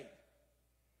pray.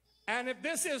 And if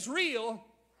this is real,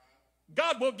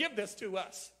 God will give this to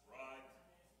us.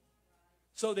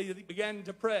 So they began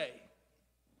to pray.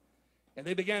 And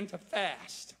they began to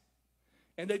fast.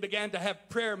 And they began to have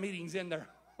prayer meetings in their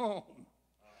home.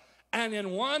 And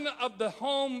in one of the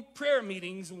home prayer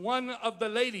meetings, one of the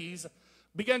ladies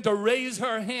began to raise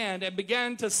her hand and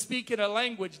began to speak in a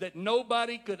language that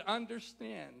nobody could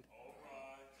understand.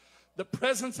 The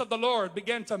presence of the Lord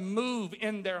began to move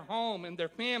in their home, in their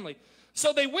family.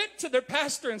 So they went to their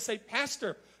pastor and said,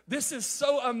 "Pastor, this is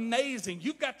so amazing.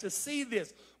 You've got to see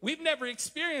this. We've never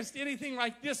experienced anything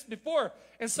like this before."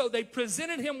 And so they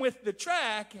presented him with the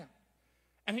tract.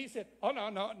 And he said, "Oh,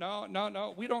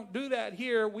 no. We don't do that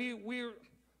here.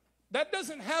 That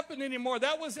doesn't happen anymore.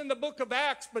 That was in the book of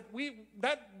Acts, but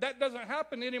that doesn't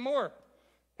happen anymore."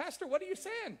 "Pastor, what are you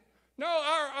saying?" "No,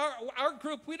 our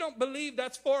group, we don't believe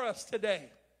that's for us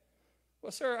today."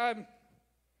 "Well, sir,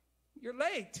 you're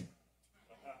late.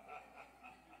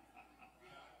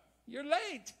 You're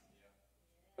late."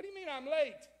 "What do you mean I'm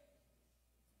late?"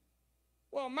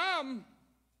 "Well, Mom,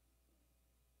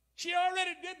 she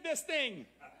already did this thing."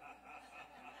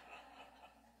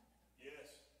 Yes.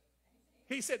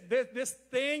 He said, this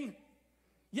thing?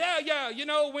 Yeah, you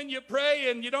know, when you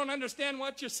pray and you don't understand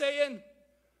what you're saying,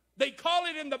 they call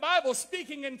it in the Bible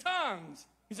speaking in tongues.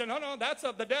 He said, no, that's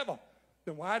of the devil.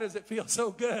 Then why does it feel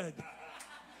so good?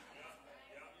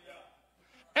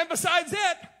 And besides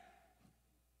that,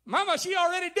 Mama, she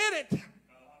already did it.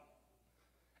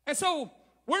 And so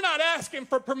we're not asking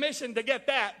for permission to get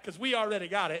that because we already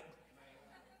got it.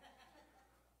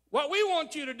 What we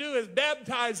want you to do is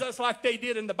baptize us like they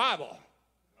did in the Bible.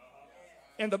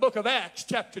 In the book of Acts,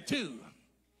 chapter 2.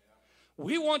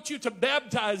 We want you to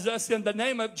baptize us in the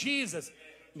name of Jesus.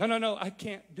 No, I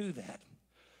can't do that.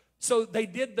 So they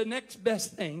did the next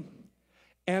best thing,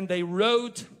 and they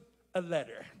wrote a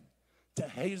letter to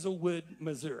Hazelwood,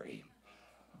 Missouri.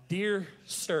 "Dear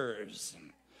sirs,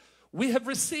 we have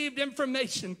received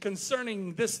information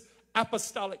concerning this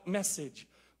apostolic message,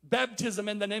 baptism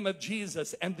in the name of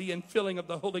Jesus and the infilling of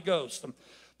the Holy Ghost.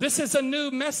 This is a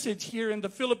new message here in the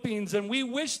Philippines, and we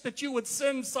wish that you would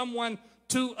send someone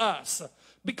to us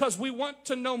because we want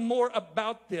to know more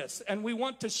about this, and we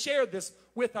want to share this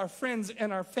with our friends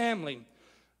and our family."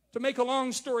 To make a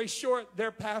long story short,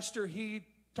 their pastor, he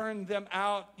turned them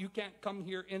out. "You can't come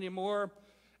here anymore."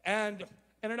 And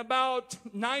in about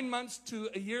 9 months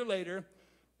to a year later,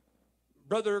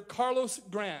 Brother Carlos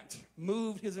Grant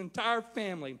moved his entire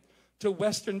family to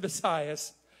Western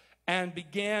Visayas and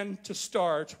began to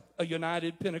start a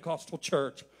United Pentecostal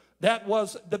Church. That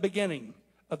was the beginning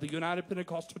of the United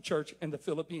Pentecostal Church in the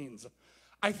Philippines.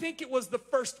 I think it was the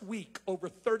first week, over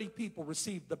 30 people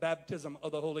received the baptism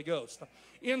of the Holy Ghost.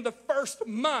 In the first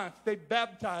month, they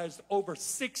baptized over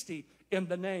 60 in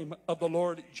the name of the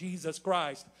Lord Jesus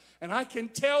Christ. And I can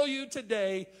tell you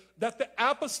today that the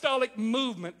apostolic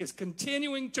movement is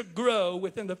continuing to grow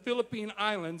within the Philippine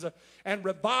Islands, and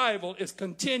revival is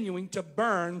continuing to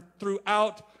burn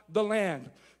throughout the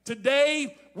land.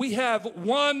 Today, we have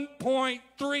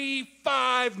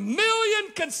 1.35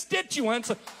 million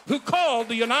constituents who call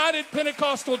the United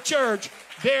Pentecostal Church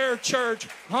their church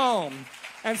home.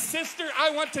 And sister, I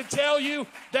want to tell you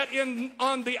that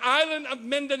on the island of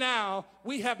Mindanao,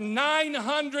 we have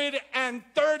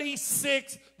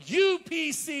 936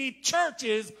 UPC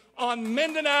churches on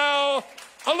Mindanao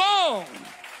alone.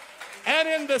 And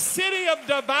in the city of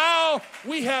Davao,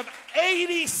 we have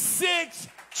 86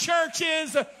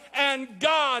 churches, and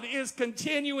God is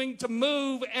continuing to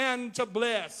move and to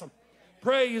bless.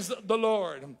 Praise the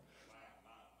Lord.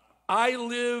 I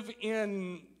live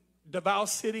in Davao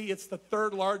City. It's the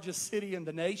third largest city in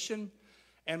the nation.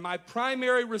 And my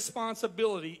primary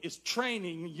responsibility is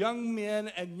training young men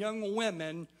and young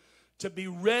women to be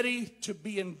ready to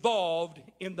be involved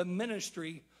in the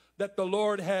ministry that the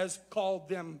Lord has called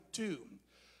them to.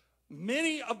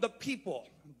 Many of the people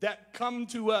that come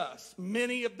to us,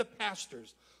 many of the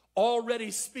pastors,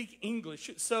 already speak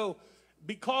English. So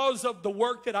because of the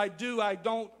work that I do, I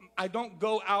don't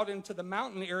go out into the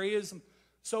mountain areas.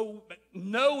 So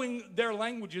knowing their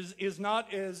languages is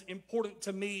not as important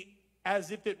to me as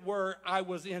if it were I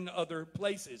was in other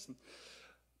places.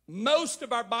 Most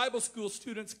of our Bible school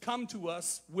students come to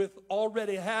us with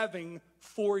already having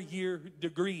 4-year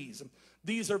degrees.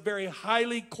 These are very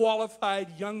highly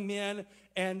qualified young men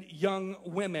and young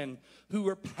women who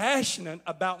are passionate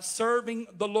about serving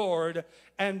the Lord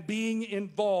and being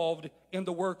involved in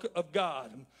the work of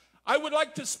God. I would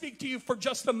like to speak to you for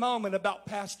just a moment about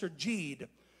Pastor Gede.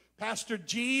 Pastor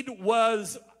Gede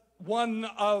was one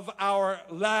of our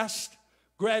last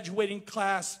graduating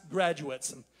class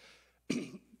graduates.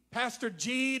 Pastor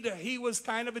Gede, he was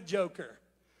kind of a joker.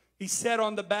 He sat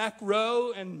on the back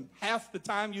row, and half the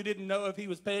time you didn't know if he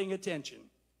was paying attention.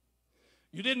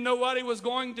 You didn't know what he was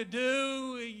going to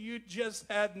do. You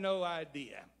just had no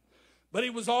idea. But he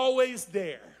was always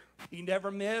there. He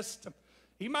never missed.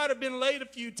 He might have been late a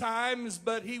few times,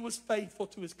 but he was faithful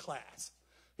to his class.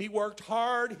 He worked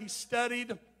hard. He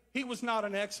studied. He was not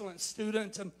an excellent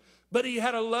student, but he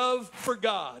had a love for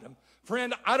God.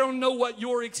 Friend, I don't know what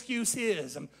your excuse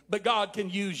is, but God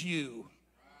can use you.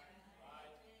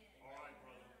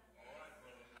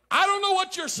 I don't know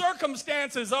what your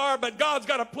circumstances are, but God's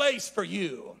got a place for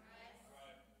you.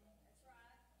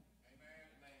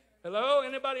 Hello?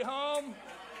 Anybody home?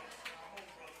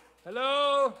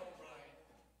 Hello?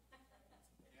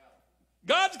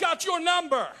 God's got your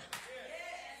number.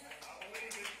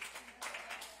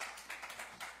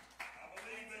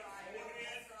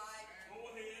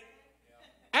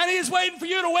 And he's waiting for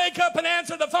you to wake up and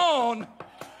answer the phone.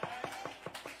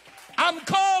 I'm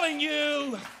calling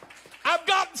you. I've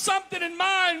got something in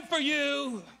mind for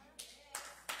you.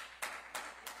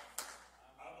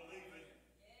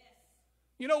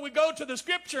 You know, we go to the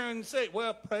scripture and say,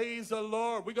 well, praise the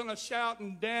Lord. We're going to shout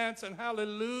and dance and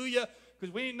hallelujah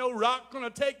because we ain't no rock going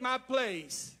to take my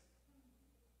place.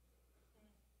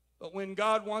 But when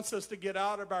God wants us to get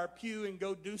out of our pew and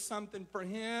go do something for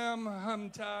him,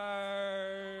 I'm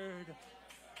tired.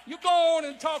 You go on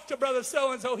and talk to brother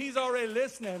so-and-so. He's already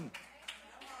listening.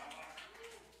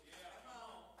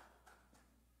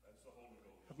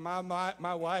 If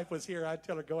my wife was here, I'd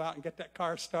tell her, go out and get that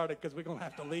car started because we're going to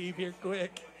have to leave here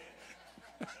quick.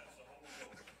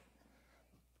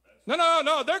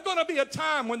 No. There's going to be a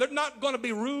time when there's not going to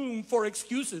be room for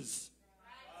excuses.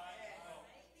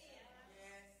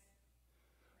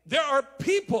 There are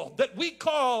people that we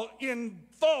call in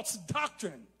false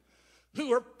doctrine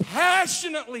who are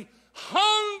passionately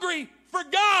hungry for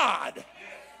God. Yes.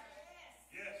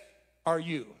 Are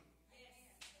you?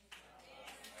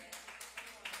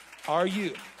 Are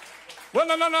you? Well,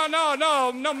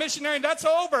 no, missionary, that's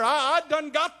over. I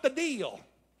done got the deal.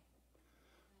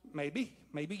 Maybe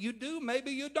you do,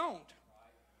 maybe you don't.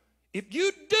 If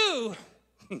you do,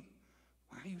 why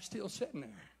are you still sitting there?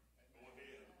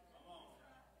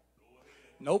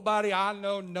 Nobody, I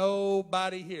know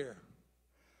nobody here.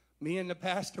 Me and the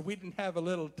pastor, we didn't have a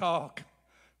little talk.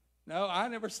 No, I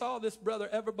never saw this brother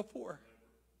ever before.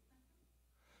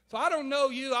 So I don't know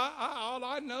you. All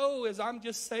I know is I'm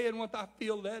just saying what I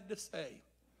feel led to say.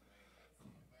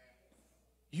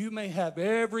 You may have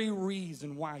every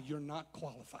reason why you're not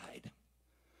qualified.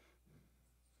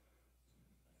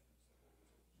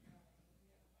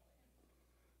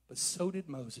 But so did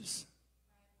Moses.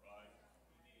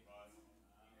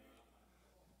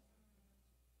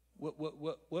 Well.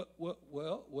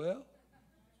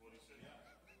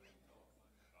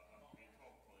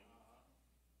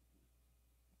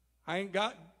 I ain't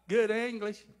got good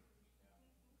English.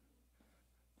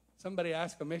 Somebody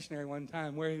asked a missionary one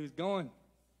time where he was going.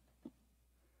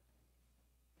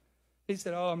 He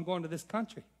said, oh, I'm going to this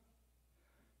country.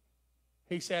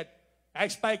 He said, I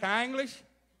speak English?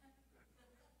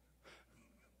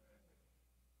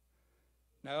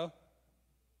 No.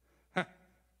 Huh.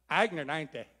 Ignorant,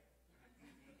 ain't they?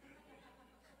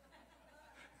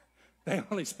 They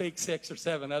only speak 6 or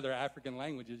 7 other African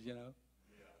languages, you know.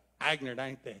 Ignorant,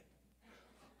 ain't they?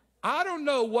 I don't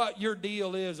know what your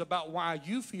deal is about why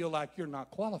you feel like you're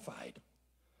not qualified.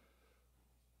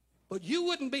 But you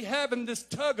wouldn't be having this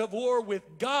tug of war with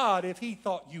God if he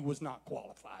thought you was not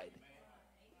qualified.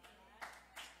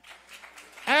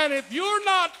 And if you're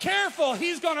not careful,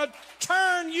 he's going to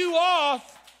turn you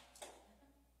off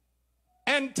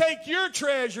and take your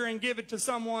treasure and give it to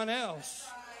someone else.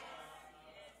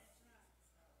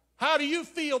 How do you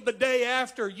feel the day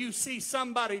after you see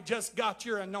somebody just got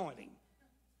your anointing?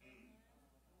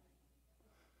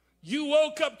 You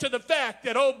woke up to the fact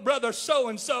that old brother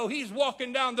so-and-so, he's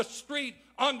walking down the street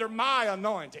under my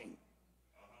anointing.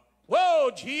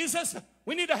 Whoa, Jesus,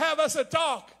 we need to have us a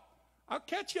talk. I'll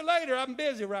catch you later. I'm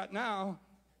busy right now.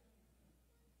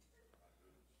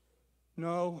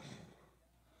 No,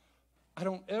 I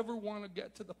don't ever want to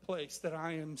get to the place that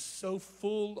I am so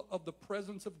full of the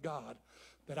presence of God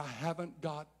that I haven't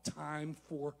got time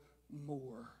for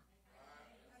more.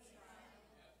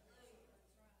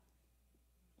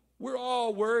 We're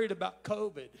all worried about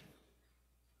COVID.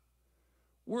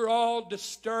 We're all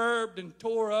disturbed and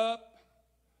tore up,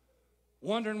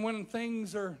 wondering when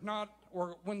things are not,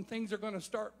 or when things are going to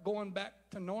start going back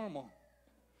to normal.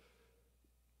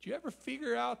 Do you ever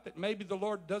figure out that maybe the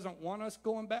Lord doesn't want us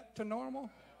going back to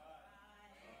normal?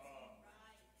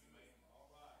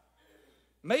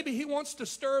 Maybe he wants to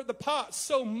stir the pot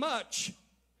so much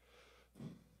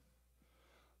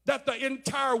that the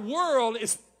entire world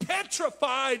is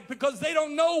petrified because they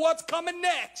don't know what's coming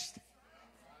next.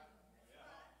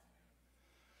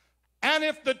 And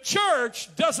if the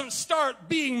church doesn't start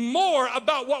being more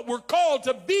about what we're called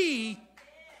to be,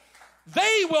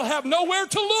 they will have nowhere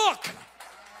to look.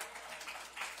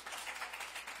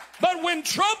 But when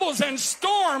troubles and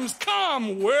storms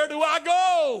come, where do I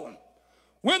go?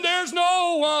 When there's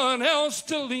no one else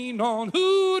to lean on,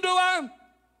 who do I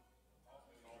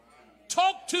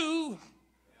talk to?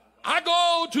 I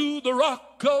go to the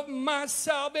rock of my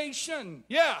salvation.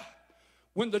 Yeah.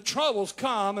 When the troubles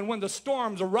come and when the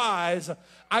storms arise,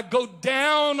 I go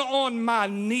down on my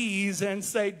knees and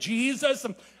say, Jesus,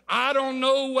 I don't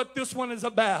know what this one is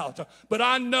about, but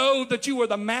I know that you are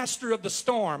the master of the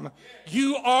storm.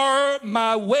 You are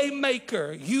my way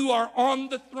maker. You are on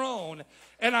the throne.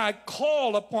 And I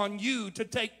call upon you to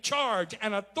take charge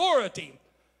and authority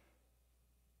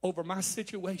over my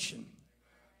situation.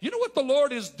 You know what the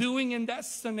Lord is doing in that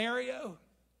scenario?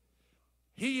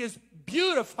 He is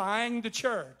beautifying the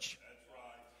church.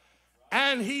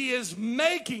 And he is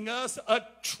making us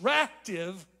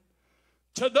attractive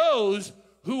to those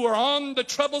who are on the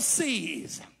troubled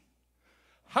seas.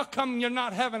 How come you're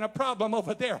not having a problem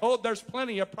over there? Oh, there's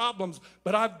plenty of problems,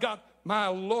 but I've got my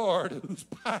Lord who's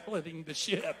piloting the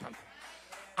ship.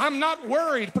 I'm not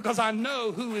worried because I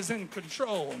know who is in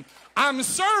control. I'm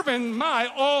serving my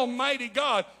almighty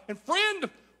God. And friend,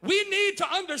 we need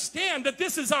to understand that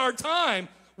this is our time.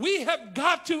 We have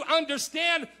got to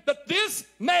understand that this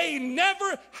may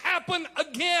never happen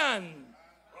again.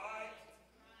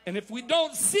 And if we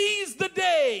don't seize the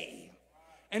day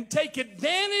and take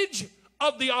advantage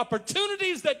of the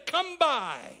opportunities that come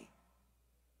by,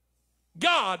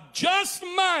 God just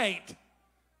might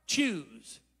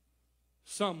choose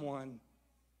someone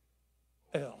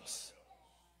else.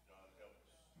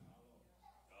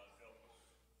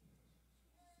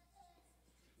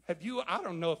 I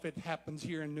don't know if it happens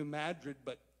here in New Madrid,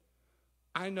 but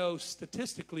I know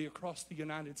statistically across the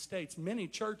United States, many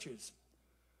churches,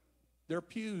 their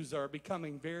pews are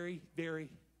becoming very, very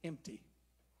empty.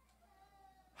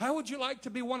 How would you like to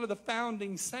be one of the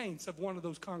founding saints of one of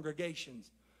those congregations?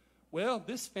 Well,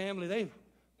 this family,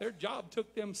 their job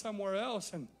took them somewhere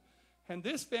else. And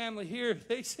this family here,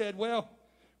 they said, well,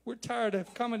 we're tired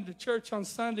of coming to church on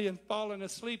Sunday and falling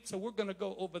asleep, so we're going to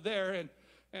go over there.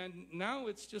 And now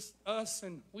it's just us,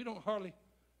 and we don't hardly.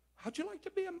 How'd you like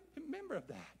to be a member of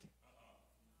that?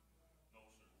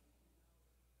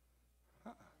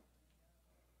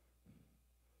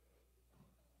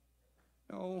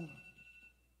 No.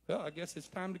 Well, I guess it's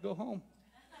time to go home.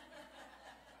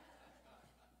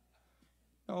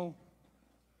 No.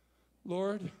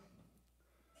 Lord,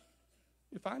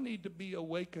 if I need to be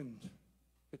awakened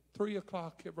at 3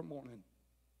 o'clock every morning,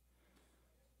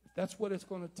 if that's what it's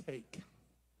going to take.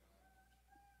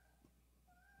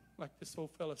 Like this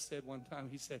old fella said one time,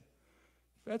 he said,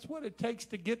 That's what it takes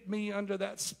to get me under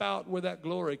that spout where that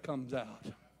glory comes out.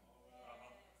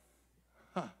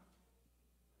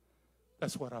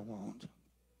 That's what I want.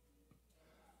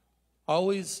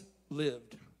 Always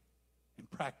lived and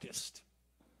practiced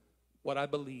what I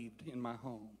believed in my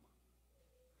home.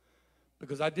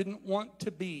 Because I didn't want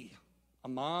to be a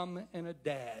mom and a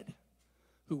dad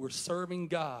who were serving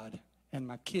God and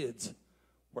my kids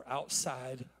were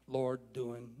outside, Lord,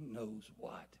 doing knows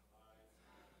what.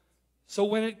 So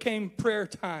when it came prayer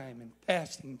time and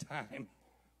fasting time,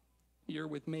 you're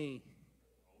with me.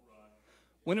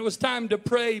 When it was time to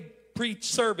pray, preach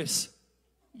service,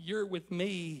 you're with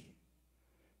me.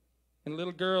 And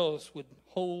little girls would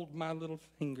hold my little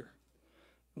finger.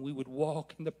 And we would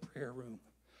walk in the prayer room.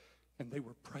 And they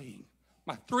were praying.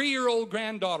 My 3-year-old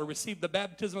granddaughter received the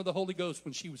baptism of the Holy Ghost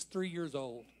when she was 3 years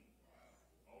old.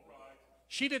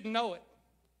 She didn't know it.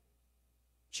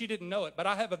 She didn't know it. But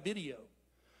I have a video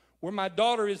where my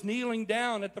daughter is kneeling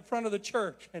down at the front of the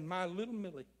church. And my little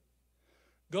Millie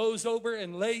goes over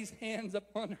and lays hands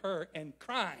upon her and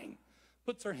crying,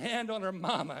 puts her hand on her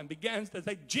mama and begins to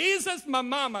say, Jesus, my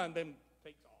mama, and then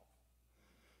takes off.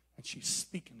 And she's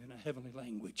speaking in a heavenly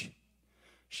language.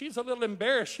 She's a little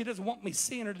embarrassed. She doesn't want me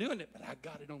seeing her doing it, but I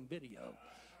got it on video.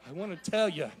 I want to tell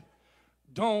you,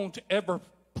 don't ever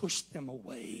push them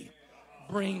away.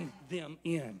 Bring them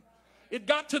in. It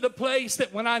got to the place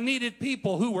that when I needed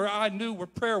people who I knew were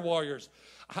prayer warriors,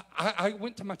 I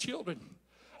went to my children.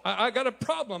 I got a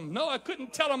problem. No, I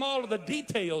couldn't tell them all of the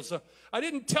details. I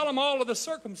didn't tell them all of the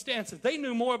circumstances. They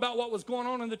knew more about what was going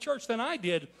on in the church than I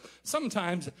did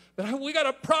sometimes. But we got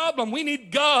a problem. We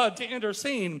need God to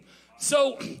intercede.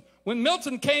 So when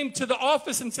Milton came to the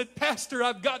office and said, Pastor,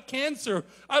 I've got cancer.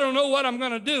 I don't know what I'm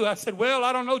going to do. I said, well,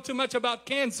 I don't know too much about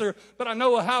cancer, but I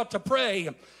know how to pray.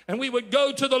 And we would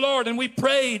go to the Lord and we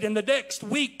prayed. And the next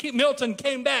week, Milton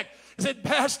came back. He said,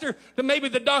 Pastor, maybe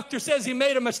the doctor says he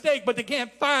made a mistake, but they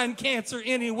can't find cancer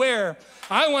anywhere.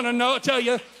 I want to tell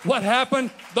you what happened.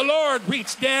 The Lord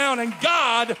reached down and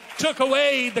God took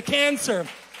away the cancer.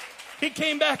 He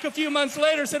came back a few months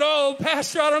later and said, oh,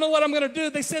 Pastor, I don't know what I'm going to do.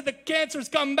 They said the cancer's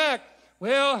come back.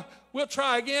 Well, we'll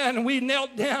try again. And we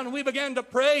knelt down and we began to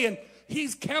pray. And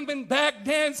he's coming back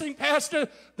dancing. Pastor,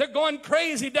 they're going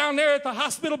crazy down there at the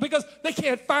hospital because they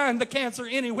can't find the cancer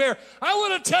anywhere. I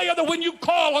want to tell you that when you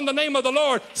call on the name of the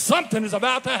Lord, something is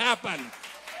about to happen.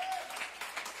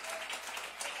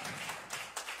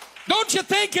 Don't you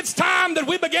think it's time that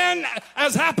we began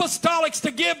as apostolics to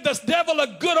give this devil a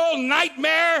good old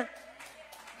nightmare?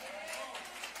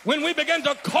 When we begin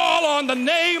to call on the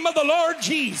name of the Lord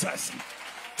Jesus.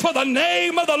 For the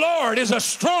name of the Lord is a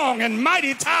strong and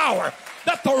mighty tower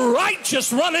that the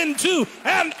righteous run into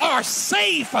and are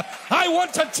safe. I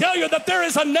want to tell you that there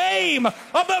is a name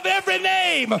above every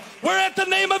name, where at the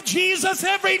name of Jesus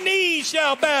every knee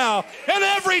shall bow and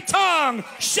every tongue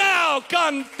shall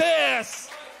confess.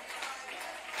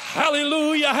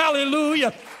 Hallelujah,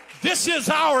 hallelujah. This is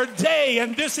our day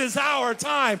and this is our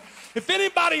time. If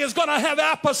anybody is going to have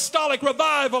apostolic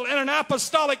revival and an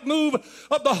apostolic move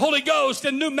of the Holy Ghost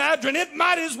in New Madrid, it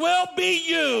might as well be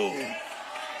you.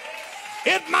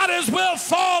 It might as well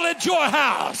fall at your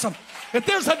house. If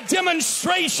there's a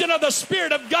demonstration of the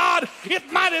Spirit of God, it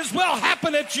might as well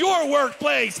happen at your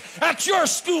workplace, at your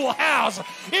schoolhouse,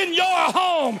 in your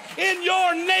home, in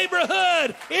your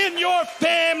neighborhood, in your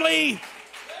family.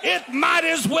 It might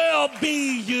as well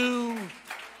be you.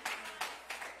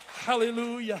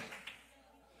 Hallelujah.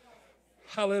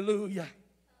 Hallelujah.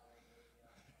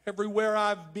 Everywhere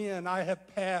I've been, I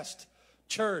have passed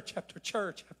church after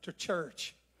church after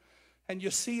church. And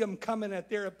you see them coming at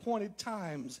their appointed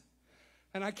times.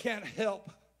 And I can't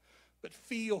help but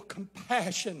feel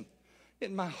compassion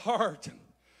in my heart.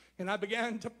 And I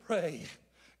began to pray,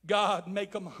 God,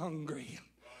 make them hungry.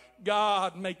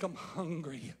 God, make them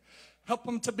hungry. Help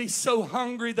them to be so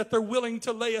hungry that they're willing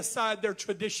to lay aside their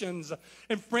traditions.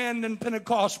 And friend, in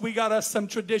Pentecost, we got us some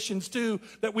traditions too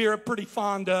that we are pretty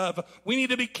fond of. We need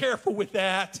to be careful with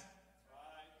that.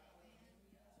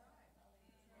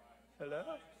 Hello?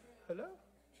 Hello?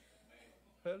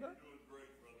 Hello?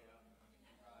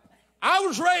 I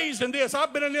was raised in this.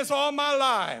 I've been in this all my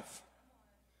life.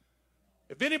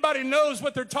 If anybody knows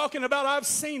what they're talking about, I've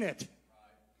seen it.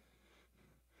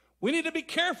 We need to be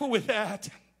careful with that.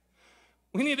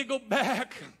 We need to go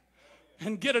back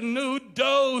and get a new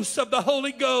dose of the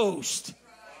Holy Ghost.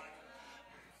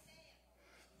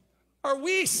 Are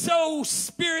we so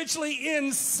spiritually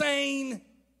insane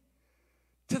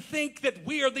to think that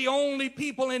we are the only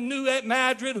people in New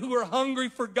Madrid who are hungry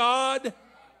for God?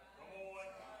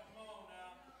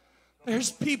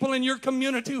 There's people in your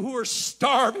community who are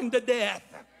starving to death.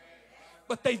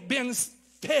 but they've been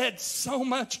fed so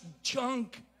much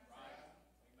junk.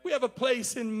 We have a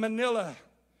place in Manila.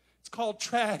 It's called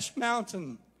Trash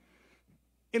Mountain.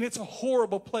 And it's a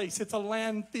horrible place. It's a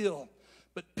landfill.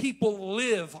 But people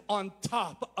live on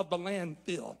top of the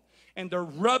landfill. And they're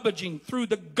rummaging through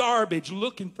the garbage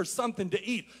looking for something to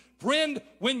eat. Friend,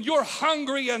 when you're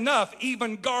hungry enough,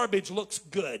 even garbage looks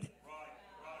good.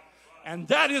 And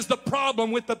that is the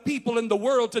problem with the people in the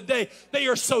world today. They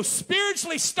are so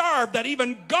spiritually starved that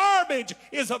even garbage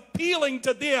is appealing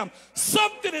to them.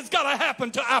 Something has got to happen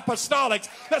to apostolics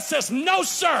that says, no,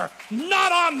 sir,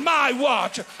 not on my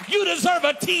watch. You deserve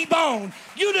a T-bone.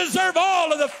 You deserve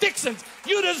all of the fixings.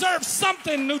 You deserve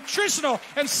something nutritional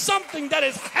and something that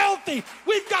is healthy.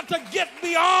 We've got to get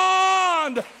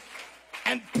beyond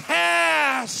and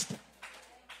past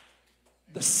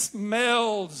the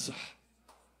smells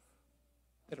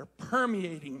that are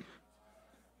permeating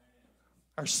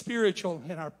our spiritual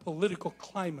and our political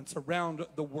climates around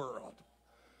the world,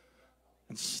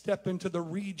 and step into the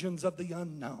regions of the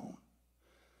unknown.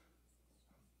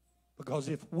 Because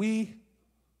if we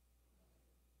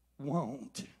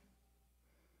won't,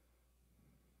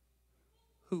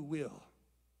 who will?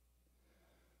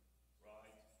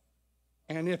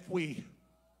 And if we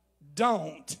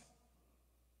don't,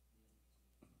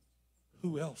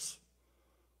 who else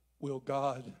will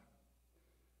God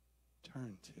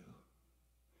turn to?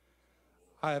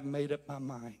 I have made up my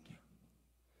mind.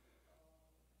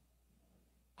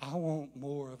 I want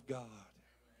more of God.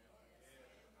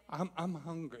 I'm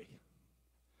hungry.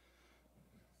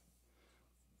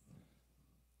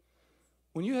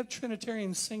 When you have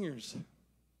Trinitarian singers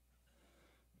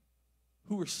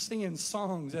who are singing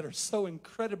songs that are so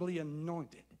incredibly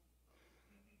anointed,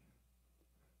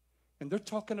 and they're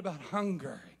talking about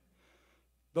hunger,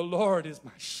 the Lord is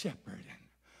my shepherd,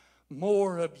 and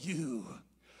more of you,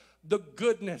 the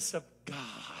goodness of God.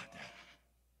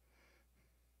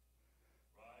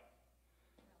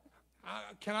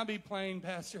 Can I be plain,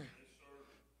 Pastor?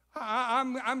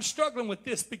 I'm struggling with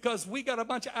this because we got a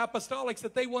bunch of apostolics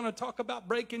that they want to talk about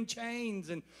breaking chains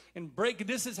and break.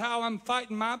 This is how I'm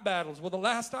fighting my battles. Well, the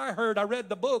last I heard, I read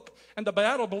the book, and the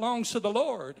battle belongs to the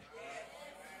Lord.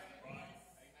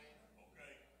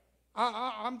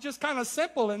 I'm just kind of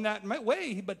simple in that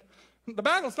way, but the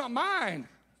battle's not mine.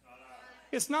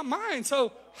 It's not mine.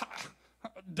 So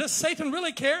does Satan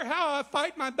really care how I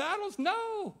fight my battles?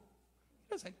 No,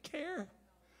 he doesn't care.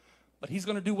 But he's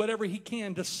going to do whatever he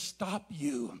can to stop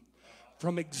you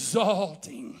from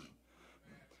exalting.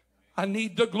 I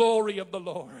need the glory of the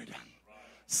Lord.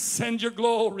 Send your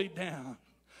glory down.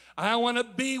 I want to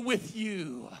be with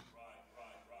you.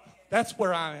 That's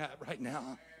where I'm at right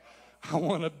now. I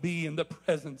want to be in the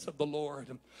presence of the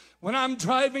Lord. When I'm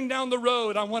driving down the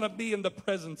road, I want to be in the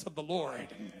presence of the Lord.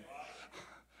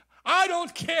 I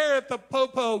don't care if the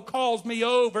popo calls me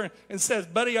over and says,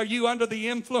 buddy, are you under the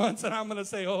influence? And I'm going to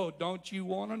say, oh, don't you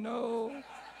want to know?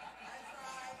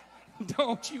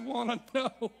 Don't you want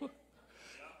to know?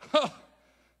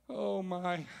 Oh,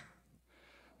 my.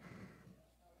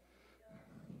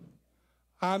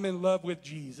 I'm in love with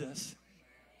Jesus.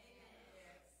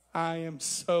 I am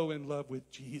so in love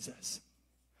with Jesus.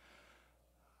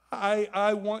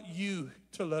 I want you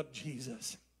to love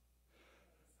Jesus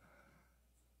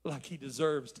like he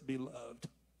deserves to be loved.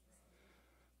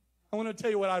 I want to tell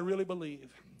you what I really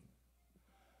believe.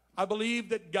 I believe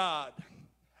that God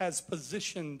has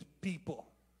positioned people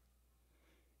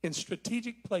in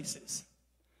strategic places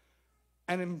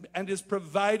and is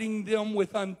providing them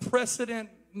with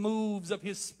unprecedented moves of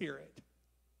his Spirit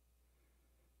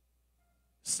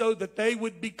so that they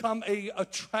would become an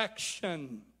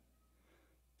attraction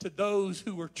to those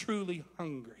who are truly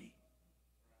hungry.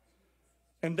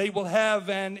 And they will have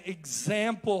an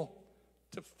example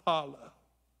to follow.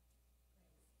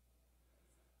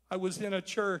 I was in a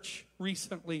church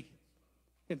recently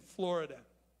in Florida,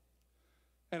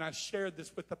 and I shared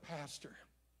this with the pastor.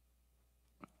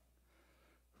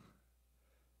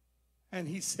 And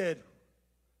he said,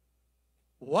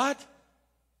 what?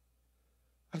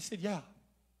 I said, yeah.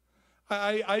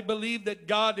 I believe that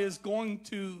God is going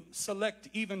to select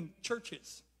even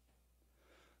churches,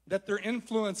 that their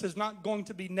influence is not going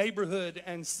to be neighborhood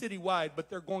and citywide, but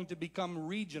they're going to become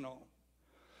regional.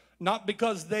 Not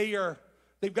because they've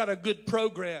got a good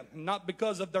program, not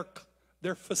because of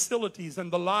their facilities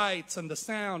and the lights and the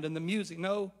sound and the music.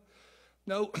 No,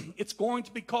 it's going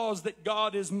to be because that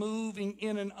God is moving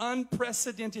in an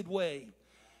unprecedented way.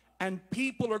 And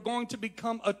people are going to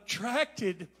become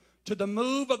attracted to the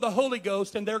move of the Holy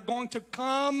Ghost, and they're going to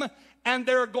come and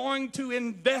they're going to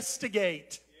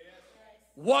investigate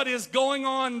what is going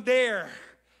on there.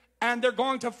 and they're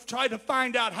going to try to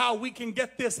find out how we can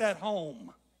get this at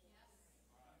home.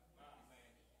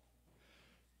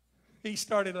 He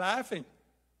started laughing.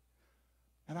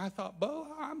 And I thought, Bo,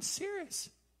 I'm serious.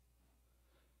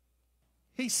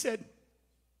 He said,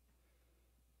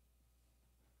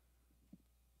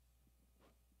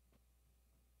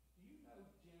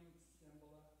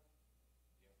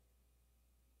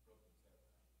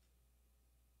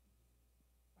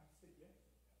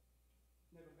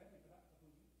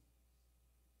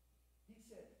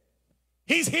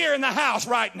 he's here in the house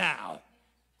right now.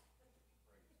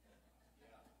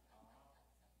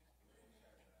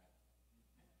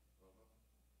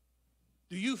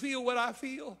 Do you feel what I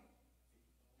feel?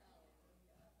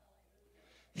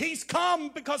 He's come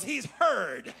because he's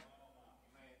heard.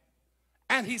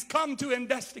 And he's come to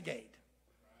investigate.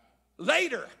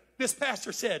 Later, this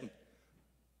pastor said,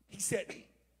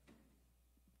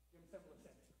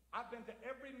 I've been to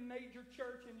every major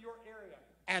church in your area,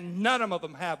 and none of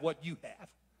them have what you have.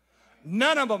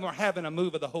 None of them are having a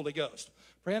move of the Holy Ghost.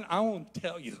 Friend, I want to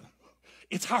tell you,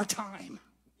 it's our time.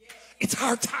 It's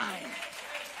our time.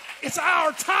 It's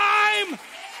our time.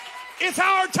 It's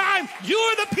our time.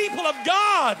 You're the people of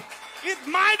God. It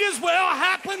might as well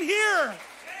happen here.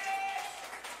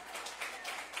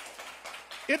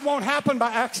 It won't happen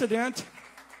by accident.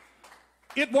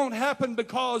 It won't happen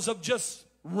because of just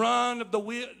run of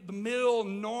the mill,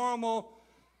 normal,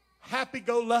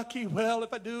 happy-go-lucky, well,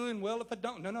 if I do and well, if I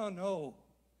don't. No.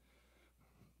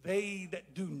 They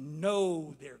that do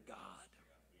know their God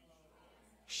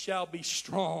shall be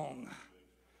strong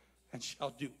and shall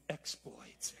do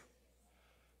exploits.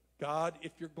 God,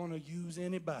 if you're going to use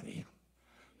anybody,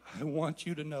 I want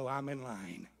you to know I'm in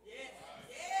line.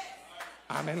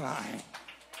 I'm in line.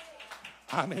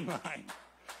 I'm in line.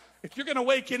 If you're going to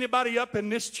wake anybody up in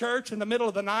this church in the middle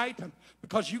of the night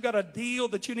because you got a deal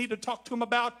that you need to talk to them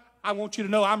about, I want you to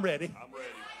know I'm ready. I'm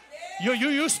ready.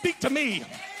 You speak to me.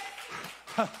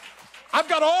 I've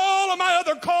got all of my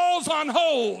other calls on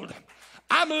hold.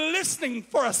 I'm listening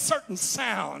for a certain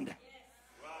sound.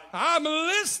 I'm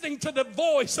listening to the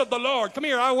voice of the Lord. Come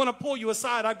here, I want to pull you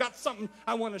aside. I've got something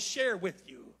I want to share with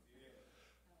you.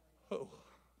 Oh.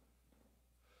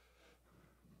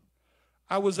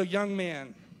 I was a young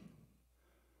man.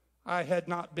 I had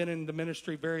not been in the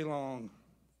ministry very long.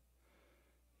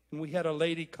 And we had a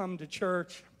lady come to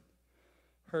church.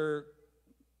 Her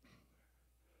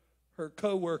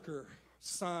co-worker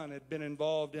son had been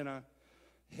involved in a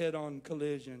head-on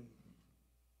collision.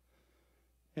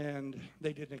 And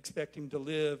they didn't expect him to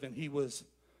live, and he was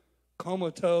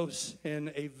comatose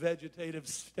in a vegetative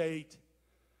state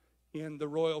in the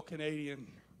Royal Canadian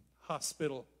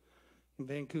Hospital in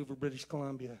Vancouver, British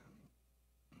Columbia.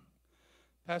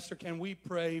 Pastor, can we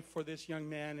pray for this young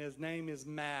man? His name is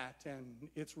Matt, and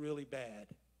it's really bad.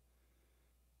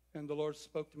 And the Lord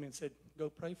spoke to me and said, go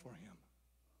pray for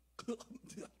him.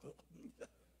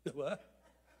 What?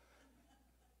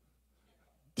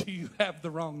 Do you have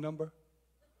the wrong number?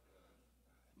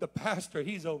 The pastor,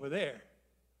 he's over there.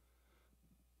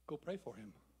 Go pray for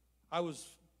him. I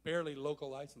was barely local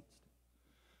licensed.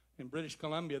 In British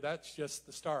Columbia, that's just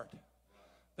the start.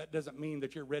 That doesn't mean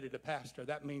that you're ready to pastor.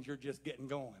 That means you're just getting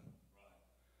going.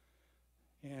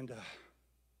 And,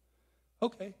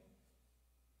 okay.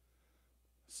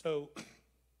 So,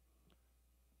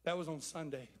 that was on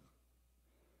Sunday.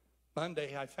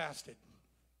 Monday, I fasted.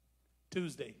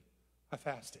 Tuesday, I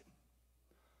fasted.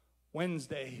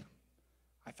 Wednesday,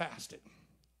 I fasted.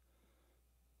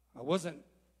 I wasn't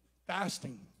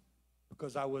fasting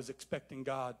because I was expecting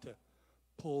God to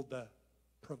pull the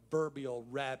proverbial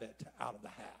rabbit out of the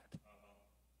hat.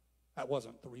 That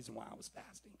wasn't the reason why I was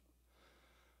fasting.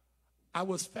 I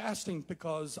was fasting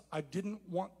because I didn't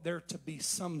want there to be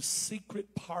some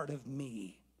secret part of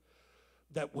me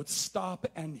that would stop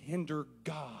and hinder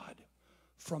God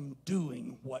from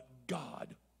doing what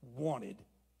God wanted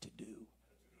to do.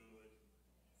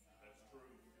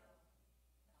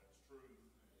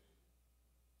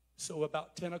 So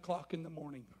about 10 o'clock in the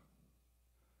morning,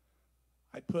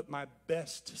 I put my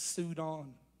best suit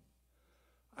on.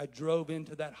 I drove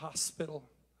into that hospital,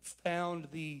 found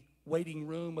the waiting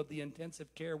room of the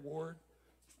intensive care ward,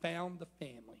 found the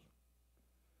family,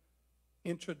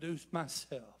 introduced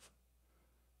myself.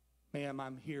 Ma'am,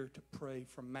 I'm here to pray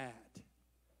for Matt.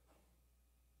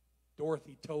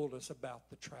 Dorothy told us about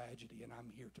the tragedy, and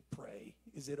I'm here to pray.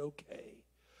 Is it okay?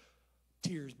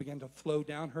 Tears began to flow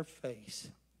down her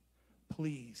face.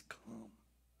 Please come.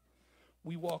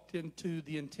 We walked into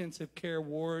the intensive care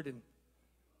ward, and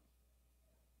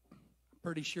I'm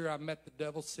pretty sure I met the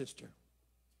devil's sister.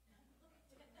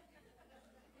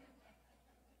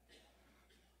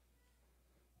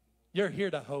 You're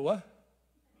here to Hoa?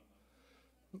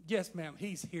 Yes, ma'am.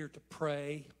 He's here to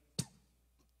pray.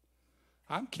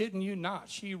 I'm kidding you not.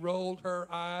 She rolled her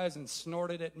eyes and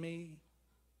snorted at me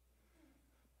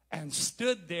and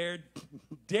stood there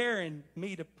daring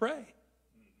me to pray.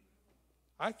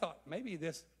 I thought maybe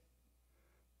this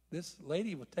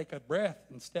lady would take a breath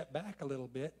and step back a little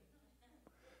bit.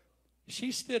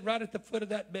 She stood right at the foot of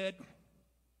that bed.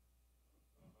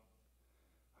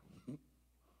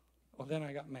 Well, then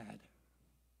I got mad.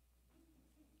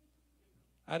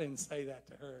 I didn't say that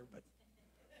to her, but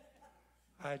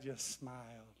I just smiled.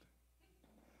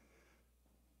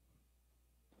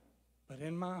 But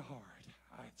in my heart,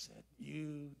 I said,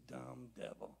 you dumb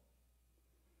devil.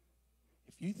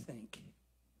 If you think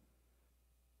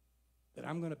that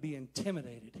I'm going to be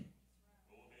intimidated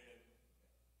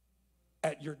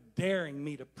at your daring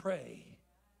me to pray,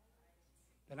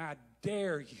 then I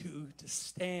dare you to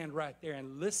stand right there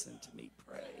and listen to me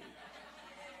pray.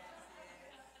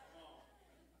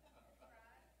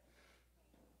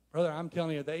 Brother, I'm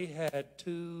telling you, they had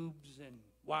tubes and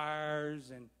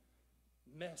wires and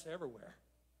mess everywhere.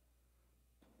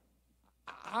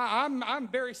 I'm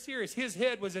very serious. His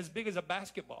head was as big as a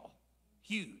basketball.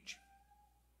 Huge.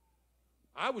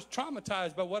 I was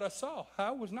traumatized by what I saw.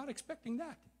 I was not expecting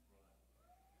that.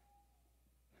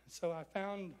 So I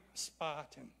found a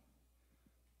spot and,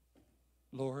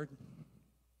 Lord,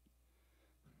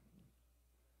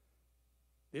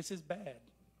 this is bad,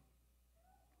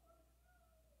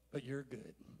 but you're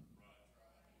good.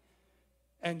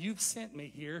 And you've sent me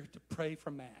here to pray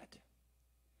for Matt.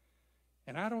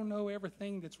 And I don't know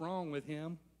everything that's wrong with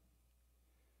him,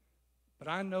 but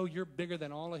I know you're bigger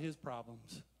than all of his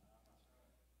problems.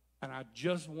 And I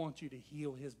just want you to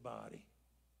heal his body.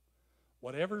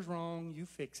 Whatever's wrong, you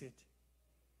fix it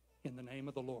in the name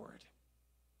of the Lord.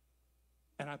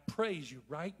 And I praise you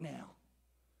right now,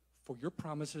 for your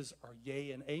promises are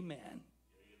yea and amen.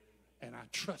 And I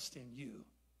trust in you.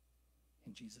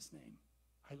 In Jesus' name,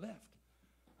 I left.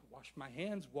 I washed my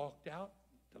hands, walked out.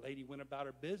 The lady went about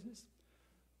her business.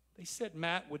 They said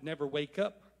Matt would never wake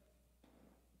up.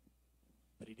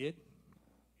 But he did.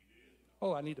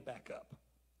 Oh, I need to back up.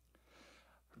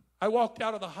 I walked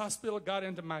out of the hospital, got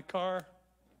into my car.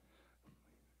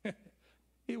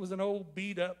 It was an old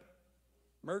beat-up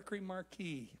Mercury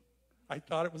Marquis. I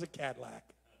thought it was a Cadillac.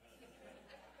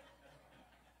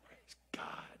 Praise God.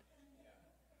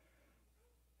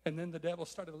 And then the devil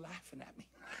started laughing at me.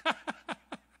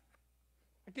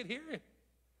 I could hear it.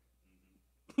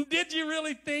 Did you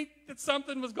really think that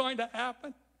something was going to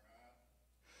happen?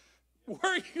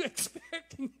 Were you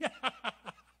expecting?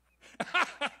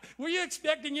 Were you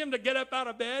expecting him to get up out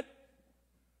of bed?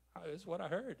 That's what I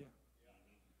heard.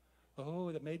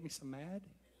 Oh, that made me so mad.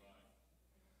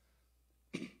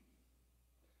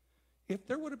 If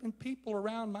there would have been people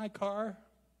around my car,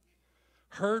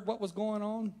 heard what was going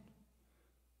on,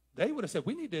 they would have said,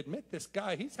 we need to admit this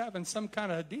guy. He's having some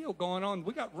kind of a deal going on.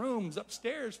 We got rooms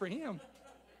upstairs for him.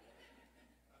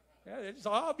 Yeah, there's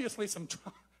obviously some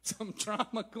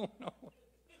trauma going on.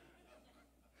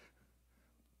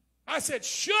 I said,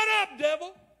 shut up,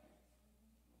 devil.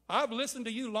 I've listened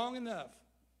to you long enough.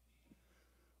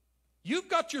 You've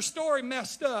got your story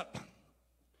messed up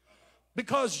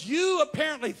because you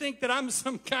apparently think that I'm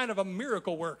some kind of a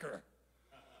miracle worker.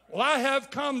 Well, I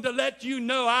have come to let you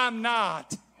know I'm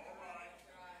not.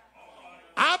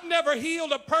 I've never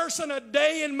healed a person a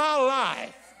day in my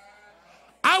life.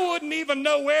 I wouldn't even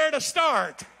know where to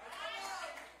start.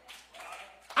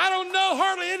 I don't know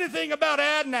hardly anything about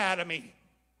anatomy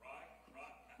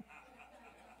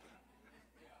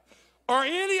or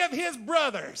any of his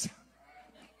brothers.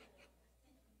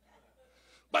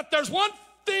 But there's one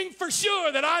thing for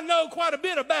sure that I know quite a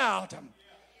bit about,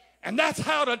 and that's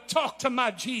how to talk to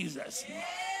my Jesus.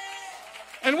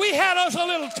 And we had us a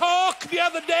little talk the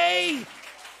other day.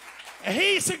 And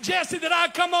he suggested that I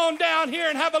come on down here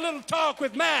and have a little talk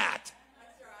with Matt.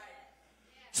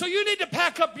 So you need to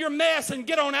pack up your mess and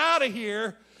get on out of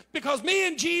here, because me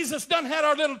and Jesus done had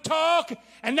our little talk,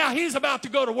 and now he's about to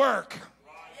go to work.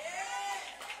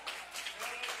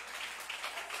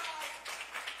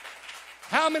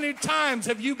 How many times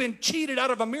have you been cheated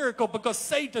out of a miracle because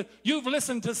Satan, you've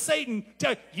listened to Satan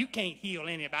tell you can't heal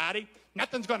anybody.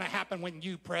 Nothing's going to happen when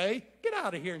you pray. Get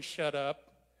out of here and shut up.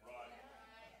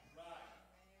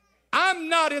 I'm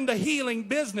not in the healing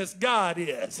business. God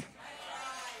is.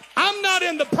 I'm not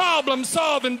in the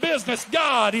problem-solving business.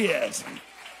 God is.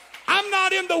 I'm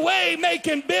not in the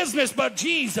way-making business, but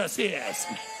Jesus is.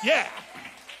 Yeah.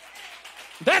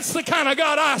 That's the kind of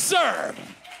God I serve.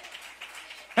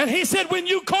 And he said, when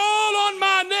you call on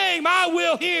my name, I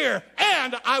will hear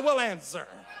and I will answer.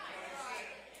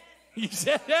 You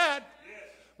said that.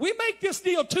 We make this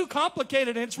deal too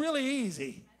complicated, and it's really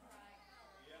easy.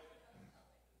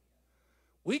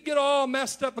 We get all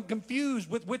messed up and confused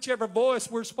with whichever voice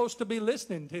we're supposed to be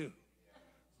listening to.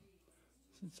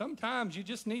 Sometimes you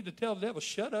just need to tell the devil,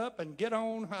 shut up and get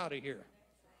on out of here.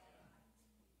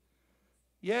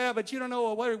 Yeah, but you don't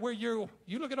know where you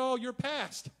look at all your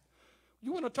past.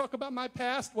 You want to talk about my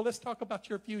past? Well, let's talk about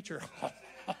your future.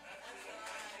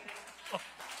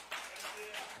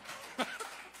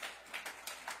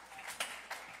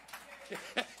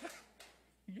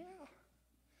 Yeah.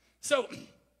 So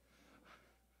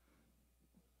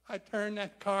I turned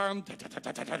that car,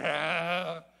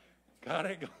 got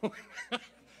it going.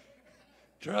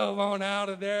 Drove on out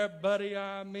of there, buddy.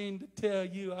 I mean to tell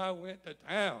you, I went to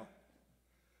town.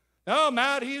 No,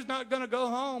 Matt, he's not going to go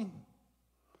home.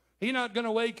 He's not going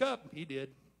to wake up. He did.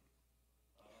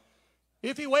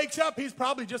 If he wakes up, he's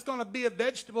probably just going to be a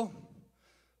vegetable.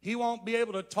 He won't be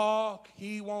able to talk.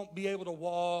 He won't be able to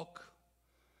walk.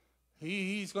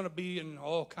 He's going to be in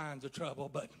all kinds of trouble,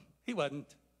 but he wasn't.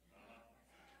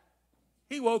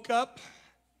 He woke up.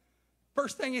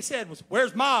 First thing he said was,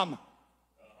 where's Mom?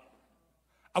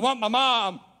 I want my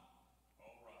mom.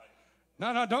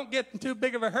 No, don't get in too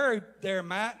big of a hurry there,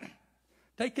 Matt.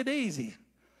 Take it easy.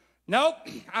 Nope,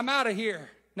 I'm out of here.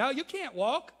 No, you can't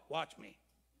walk. Watch me.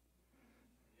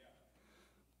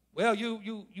 Well,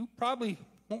 you probably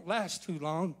won't last too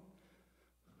long.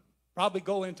 Probably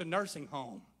go into nursing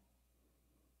home.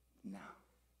 No.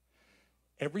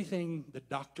 Everything the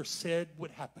doctor said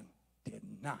would happen did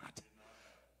not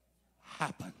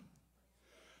happen.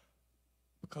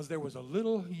 Because there was a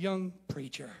little young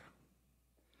preacher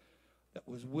that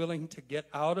was willing to get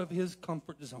out of his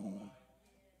comfort zone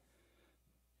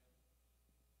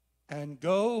and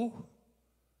go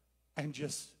and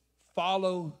just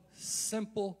follow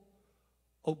simple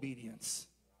obedience.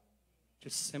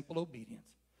 Just simple obedience.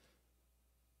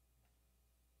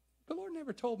 The Lord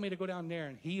never told me to go down there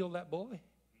and heal that boy.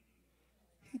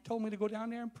 He told me to go down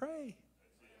there and pray.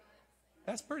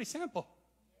 That's pretty simple.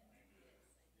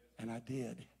 And I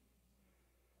did.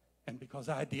 And because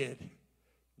I did,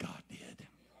 God did.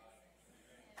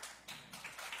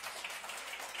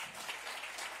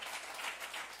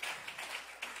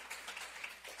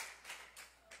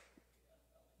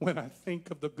 When I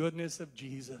think of the goodness of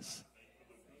Jesus,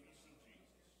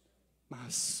 my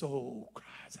soul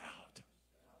cries out,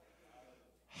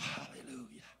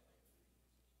 hallelujah.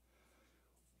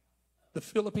 The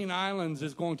Philippine Islands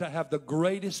is going to have the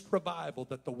greatest revival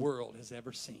that the world has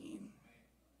ever seen.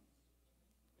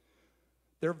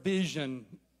 Their vision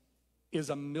is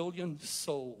 1 million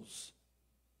souls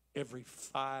every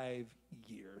 5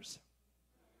 years.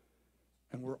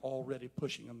 And we're already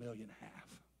pushing 1.5 million.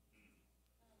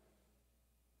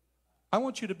 I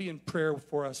want you to be in prayer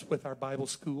for us with our Bible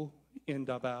school in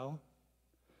Davao.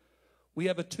 We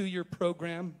have a 2-year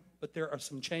program, but there are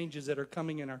some changes that are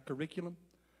coming in our curriculum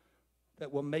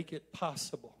that will make it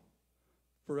possible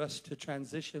for us to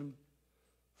transition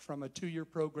from a 2-year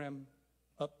program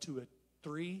up to a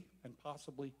 3 and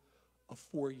possibly a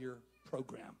 4-year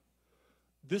program.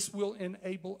 This will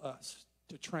enable us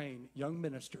to train young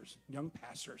ministers, young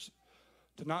pastors,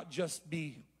 to not just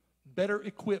be better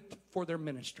equipped for their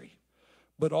ministry,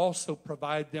 but also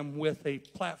provide them with a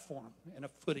platform and a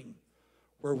footing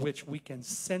where which we can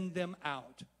send them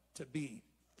out to be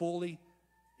fully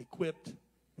equipped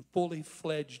and fully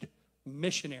fledged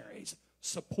missionaries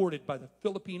supported by the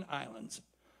Philippine Islands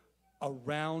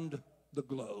around the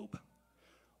globe.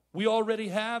 We already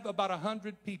have about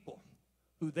 100 people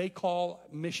who they call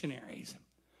missionaries,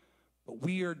 but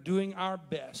we are doing our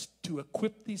best to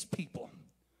equip these people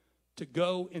to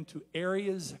go into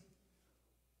areas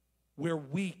where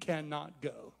we cannot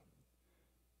go.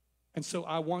 And so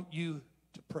I want you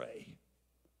to pray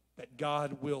that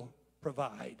God will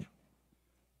provide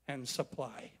and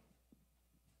supply.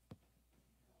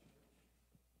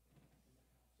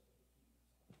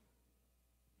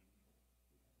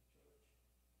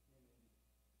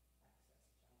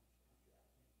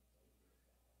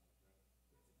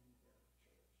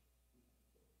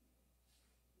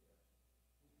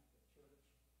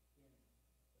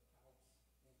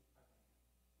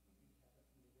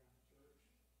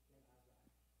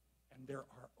 And there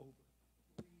are over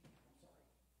 30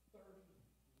 million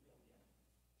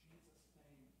Jesus'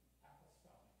 name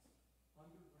apostolics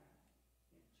underground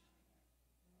in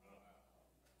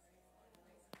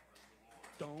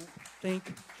China. Don't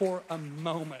think for a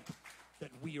moment that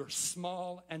we are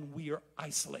small and we are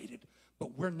isolated,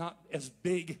 but we're not as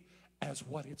big as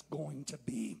what it's going to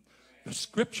be. The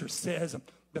scripture says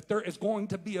that there is going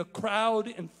to be a crowd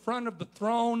in front of the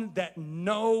throne that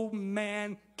no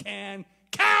man can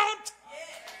count.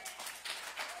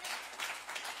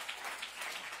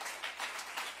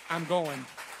 I'm going.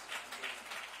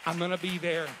 I'm going to be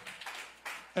there.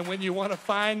 And when you want to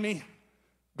find me,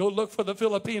 go look for the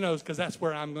Filipinos, because that's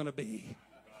where I'm going to be.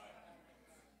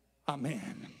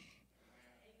 Amen.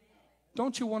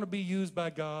 Don't you want to be used by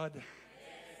God?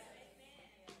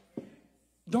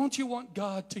 Don't you want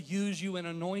God to use you and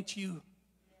anoint you?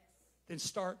 Then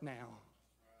start now.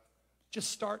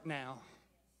 Just start now.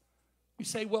 You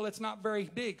say, well, it's not very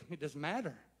big. It doesn't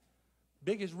matter.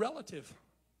 Big is relative.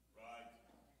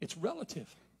 It's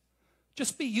relative.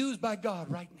 Just be used by God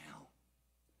right now.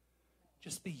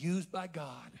 Just be used by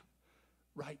God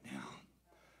right now.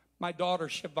 My daughter,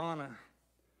 Shavana,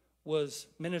 was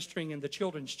ministering in the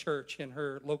children's church in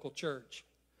her local church.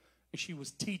 And she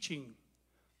was teaching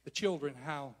the children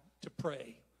how to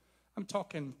pray. I'm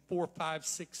talking 4, 5,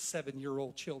 6,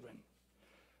 7-year-old children.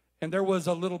 And there was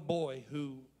a little boy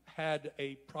who had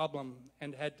a problem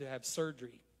and had to have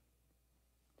surgery.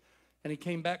 And he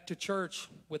came back to church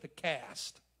with a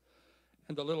cast.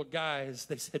 And the little guys,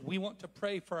 they said, we want to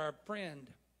pray for our friend.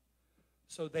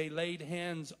 So they laid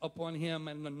hands upon him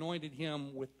and anointed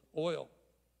him with oil.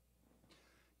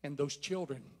 And those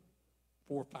children,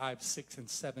 4, 5, 6, and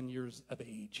 7 years of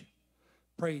age,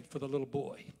 prayed for the little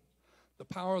boy. The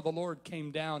power of the Lord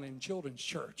came down in children's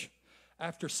church.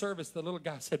 After service, the little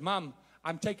guy said, Mom,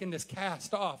 I'm taking this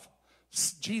cast off.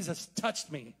 Jesus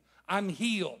touched me. I'm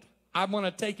healed. I want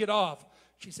to take it off.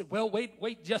 She said, well,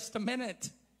 wait just a minute.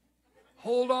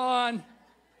 Hold on.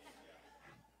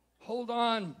 Hold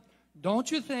on.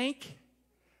 Don't you think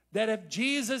that if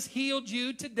Jesus healed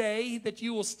you today, that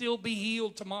you will still be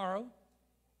healed tomorrow?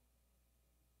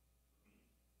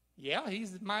 Yeah,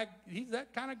 he's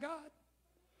that kind of God.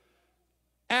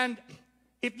 And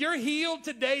if you're healed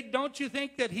today, don't you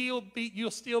think that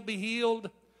you'll still be healed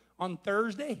on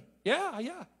Thursday?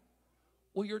 Yeah.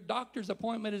 Well, your doctor's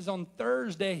appointment is on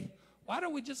Thursday. Why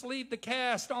don't we just leave the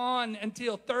cast on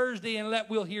until Thursday and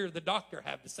we'll hear the doctor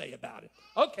have to say about it?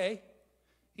 Okay.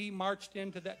 He marched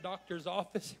into that doctor's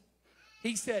office.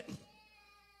 He said,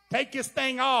 take this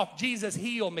thing off. Jesus,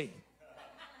 heal me.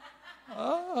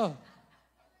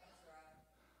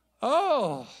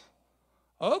 Oh,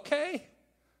 okay.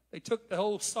 They took the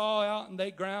whole saw out and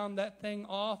they ground that thing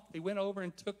off. They went over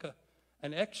and took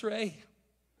an x-ray.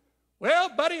 Well,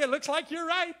 buddy, it looks like you're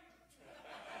right.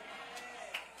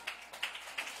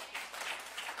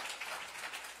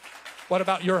 What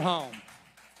about your home?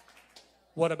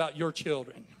 What about your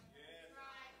children?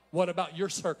 What about your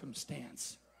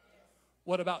circumstance?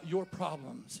 What about your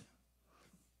problems?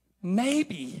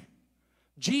 Maybe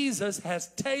Jesus has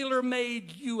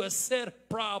tailor-made you a set of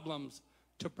problems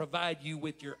to provide you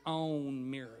with your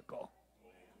own miracle.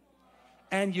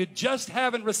 And you just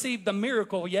haven't received the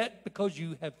miracle yet because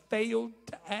you have failed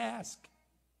to ask.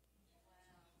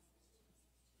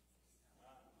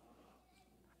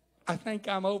 I think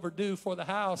I'm overdue for the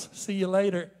house. See you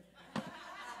later.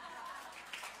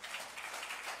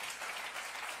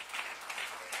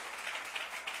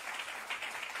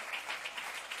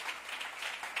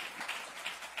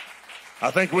 I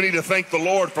think we need to thank the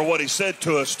Lord for what he said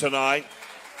to us tonight.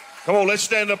 Come on, let's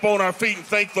stand up on our feet and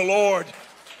thank the Lord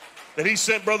that he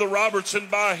sent Brother Robertson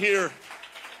by here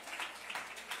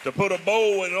to put a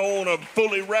bow on a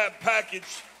fully wrapped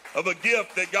package of a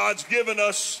gift that God's given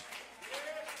us.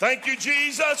 Thank you,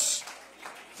 Jesus.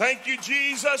 Thank you,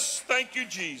 Jesus. Thank you,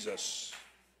 Jesus.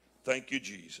 Thank you,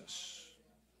 Jesus.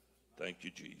 Thank you,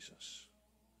 Jesus.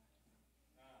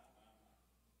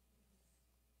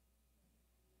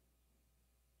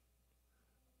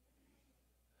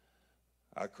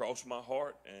 I cross my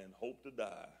heart and hope to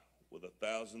die with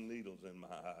 1,000 needles in my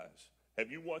eyes. Have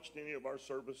you watched any of our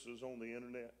services on the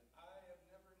internet? I have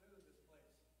never knew this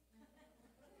place.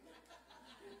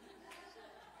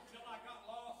 Until I got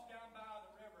lost down by the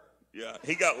river. Yeah,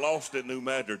 he got lost at New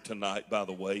Madrid tonight, by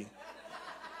the way.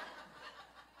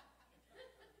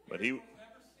 But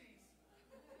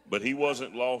he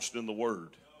wasn't lost in the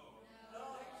Word.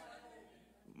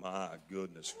 My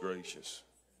goodness gracious.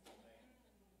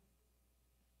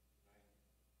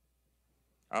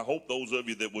 I hope those of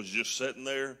you that was just sitting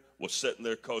there was sitting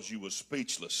there because you was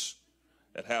speechless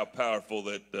at how powerful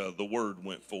that the word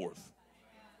went forth.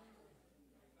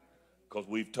 Because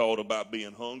we've taught about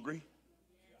being hungry.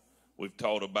 We've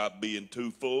taught about being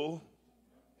too full.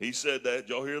 He said that. Did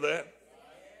y'all hear that?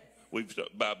 We've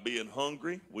talked about being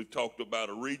hungry. We've talked about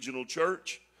a regional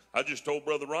church. I just told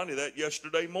Brother Ronnie that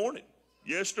yesterday morning.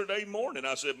 I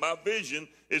said, my vision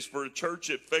is for a church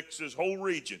that affects this whole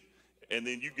region. And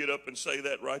then you get up and say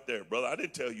that right there. Brother, I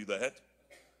didn't tell you that.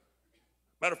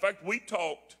 Matter of fact, we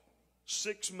talked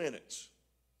 6 minutes.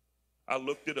 I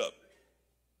looked it up.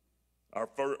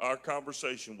 Our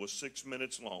conversation was 6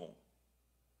 minutes long.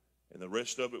 And the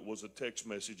rest of it was a text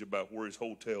message about where his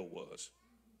hotel was.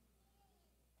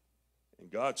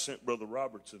 And God sent Brother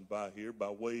Robertson by here by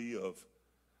way of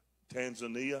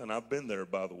Tanzania, and I've been there,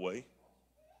 by the way,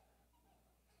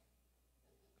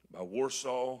 by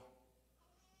Warsaw,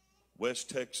 West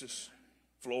Texas,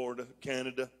 Florida,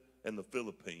 Canada, and the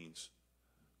Philippines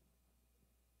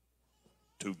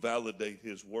to validate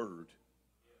his word.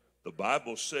 The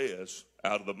Bible says,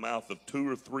 out of the mouth of 2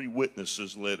 or 3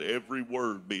 witnesses, let every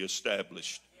word be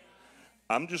established.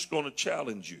 I'm just going to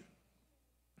challenge you.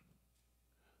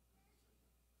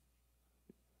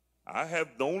 I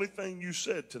have the only thing you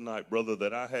said tonight, brother,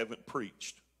 that I haven't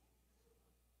preached.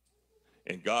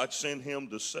 And God sent him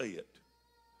to say it.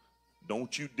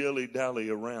 Don't you dilly-dally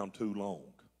around too long,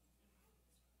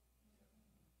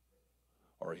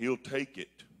 or he'll take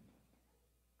it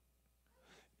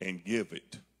and give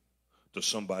it to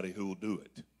somebody who will do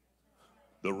it.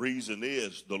 The reason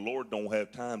is the Lord don't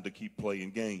have time to keep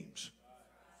playing games.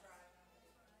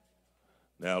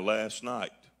 Now, last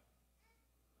night,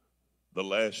 the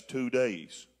last 2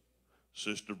 days,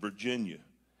 Sister Virginia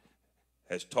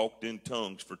has talked in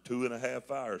tongues for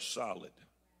 2.5 hours solid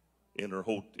in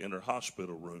her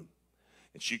hospital room.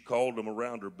 And she called them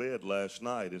around her bed last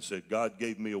night and said, God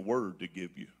gave me a word to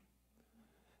give you.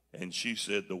 And she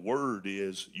said, the word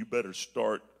is you better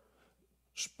start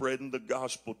spreading the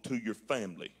gospel to your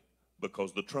family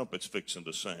because the trumpet's fixing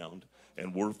to sound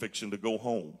and we're fixing to go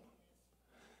home.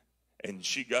 And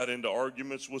she got into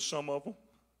arguments with some of them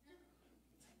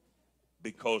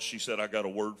because she said, I got a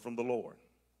word from the Lord.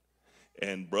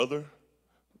 And brother,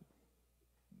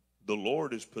 the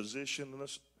Lord is positioning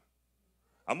us.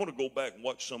 I'm going to go back and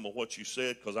watch some of what you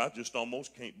said because I just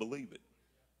almost can't believe it.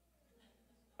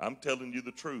 I'm telling you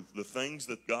the truth. The things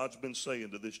that God's been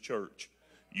saying to this church,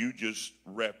 you just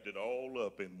wrapped it all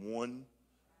up in one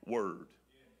word.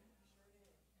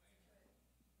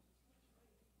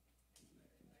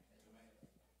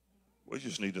 We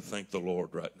just need to thank the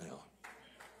Lord right now.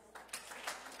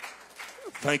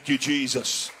 Thank you,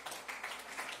 Jesus.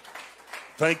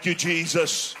 Thank you,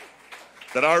 Jesus,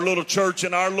 that our little church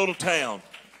in our little town,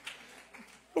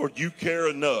 Lord, you care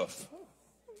enough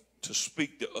to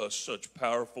speak to us such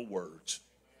powerful words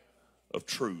of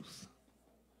truth.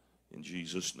 In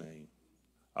Jesus' name.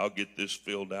 I'll get this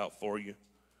filled out for you.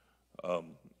 The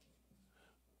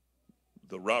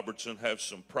Robertson have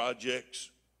some projects.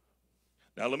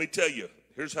 Now, let me tell you,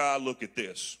 here's how I look at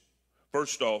this.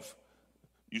 First off,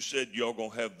 you said y'all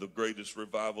going to have the greatest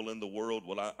revival in the world.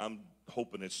 Well, I'm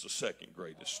hoping it's the second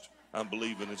greatest. I'm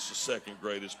believing it's the second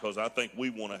greatest because I think we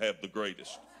want to have the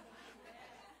greatest.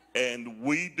 And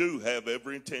we do have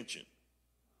every intention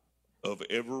of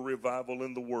every revival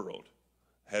in the world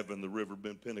having the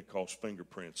Riverbend Pentecost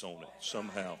fingerprints on it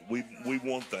somehow. We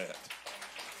want that.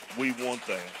 We want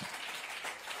that.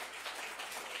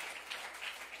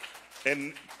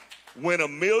 And when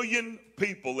 1 million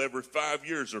people every 5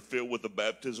 years are filled with the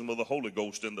baptism of the Holy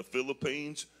Ghost in the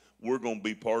Philippines, we're going to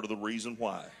be part of the reason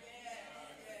why.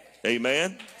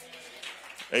 Amen?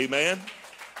 Amen?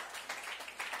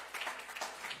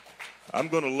 I'm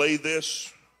going to lay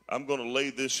this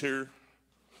here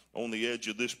on the edge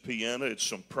of this piano. It's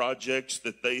some projects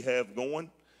that they have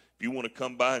going. If you want to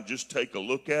come by and just take a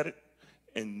look at it,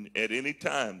 and at any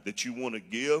time that you want to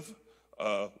give,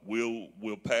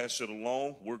 we'll pass it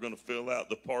along. We're going to fill out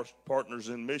the partners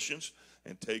in missions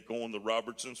and take on the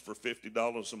Robertsons for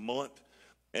 $50 a month.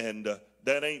 And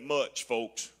that ain't much,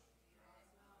 folks.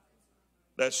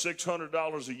 That's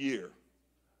 $600 a year.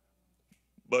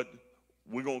 But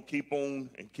we're going to keep on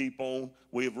and keep on.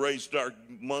 We have raised our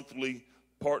monthly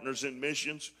partners in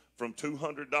missions from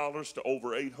 $200 to over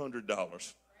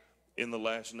 $800 in the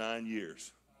last 9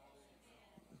 years.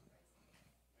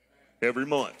 Every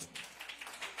month.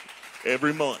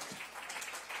 Every month.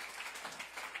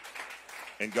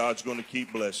 And God's going to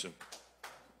keep blessing.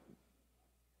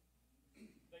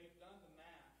 They've done the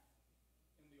math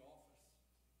in the office,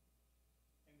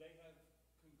 and they have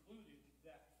concluded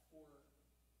that for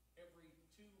every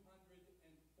 $240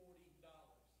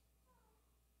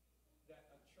 that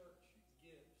a church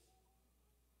gives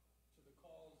to the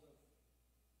cause of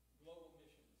global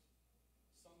missions,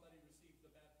 somebody receives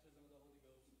the baptism of the Holy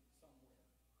Ghost somewhere.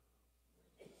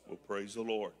 Well, praise the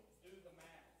Lord.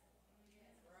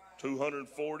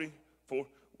 240.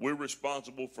 We're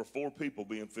responsible for 4 people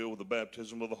being filled with the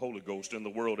baptism of the Holy Ghost in the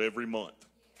world every month.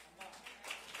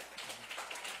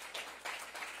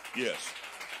 Yes.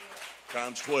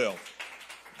 times 12.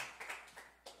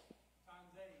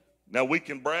 Now we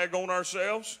can brag on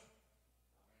ourselves,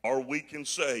 or we can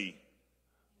say,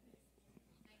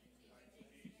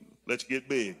 let's get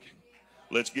big.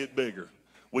 Let's get bigger.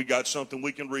 We got something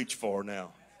we can reach for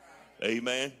now.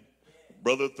 Amen.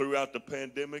 Brother, throughout the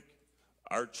pandemic,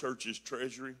 our church's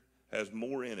treasury has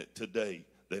more in it today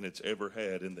than it's ever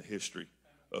had in the history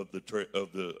of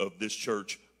this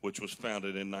church, which was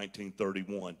founded in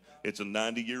 1931. It's a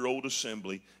 90-year-old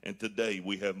assembly, and today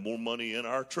we have more money in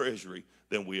our treasury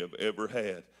than we have ever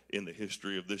had in the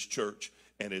history of this church,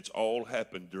 and it's all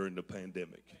happened during the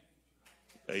pandemic.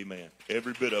 Amen.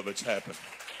 Every bit of it's happened.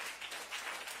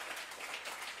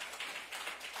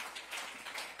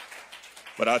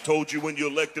 But I told you when you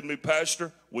elected me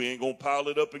pastor, we ain't going to pile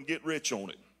it up and get rich on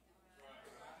it.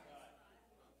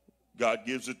 God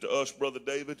gives it to us, Brother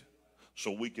David,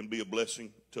 so we can be a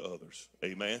blessing to others.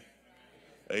 Amen.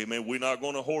 Amen. We're not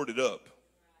going to hoard it up.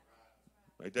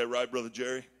 Ain't that right, Brother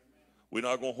Jerry? We're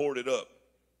not going to hoard it up.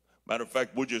 Matter of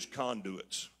fact, we're just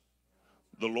conduits.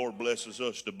 The Lord blesses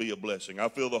us to be a blessing. I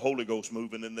feel the Holy Ghost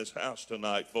moving in this house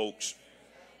tonight, folks.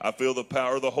 I feel the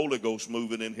power of the Holy Ghost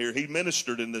moving in here. He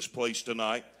ministered in this place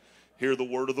tonight. Hear the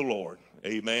word of the Lord.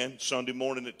 Amen. Sunday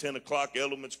morning at 10 o'clock,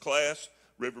 Elements class,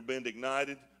 Riverbend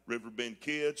Ignited, Riverbend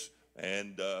Kids,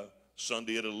 and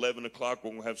Sunday at 11 o'clock, we're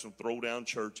going to have some throwdown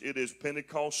church. It is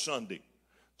Pentecost Sunday.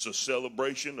 It's a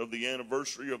celebration of the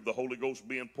anniversary of the Holy Ghost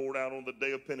being poured out on the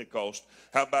day of Pentecost.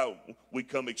 How about we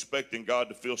come expecting God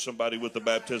to fill somebody with the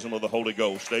baptism of the Holy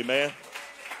Ghost? Amen?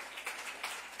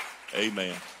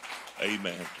 Amen.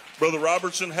 Amen. Brother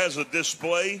Robertson has a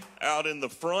display out in the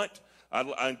front.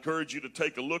 I encourage you to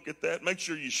take a look at that. Make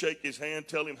sure you shake his hand.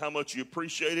 Tell him how much you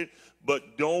appreciate it.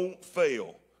 But don't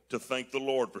fail to thank the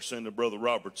Lord for sending Brother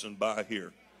Robertson by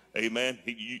here. Amen.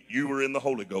 You were in the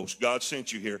Holy Ghost. God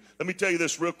sent you here. Let me tell you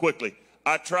this real quickly.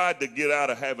 I tried to get out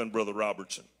of having Brother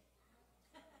Robertson.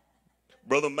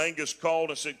 Brother Mangus called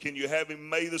and said, can you have him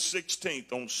May the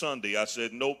 16th on Sunday? I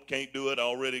said, nope, can't do it. I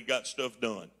already got stuff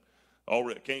done.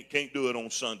 Already can't do it on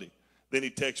Sunday. Then he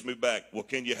texted me back, well,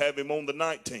 can you have him on the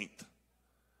 19th?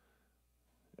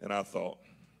 And I thought,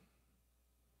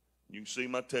 you can see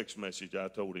my text message. I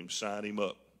told him, sign him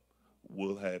up.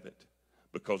 We'll have it.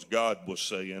 Because God was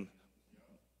saying,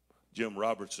 Jim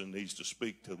Robertson needs to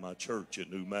speak to my church at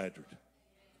New Madrid.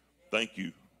 Thank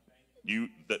you.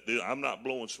 I'm not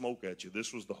blowing smoke at you.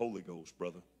 This was the Holy Ghost,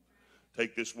 brother.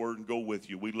 Take this word and go with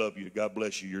you. We love you. God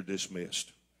bless you. You're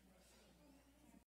dismissed.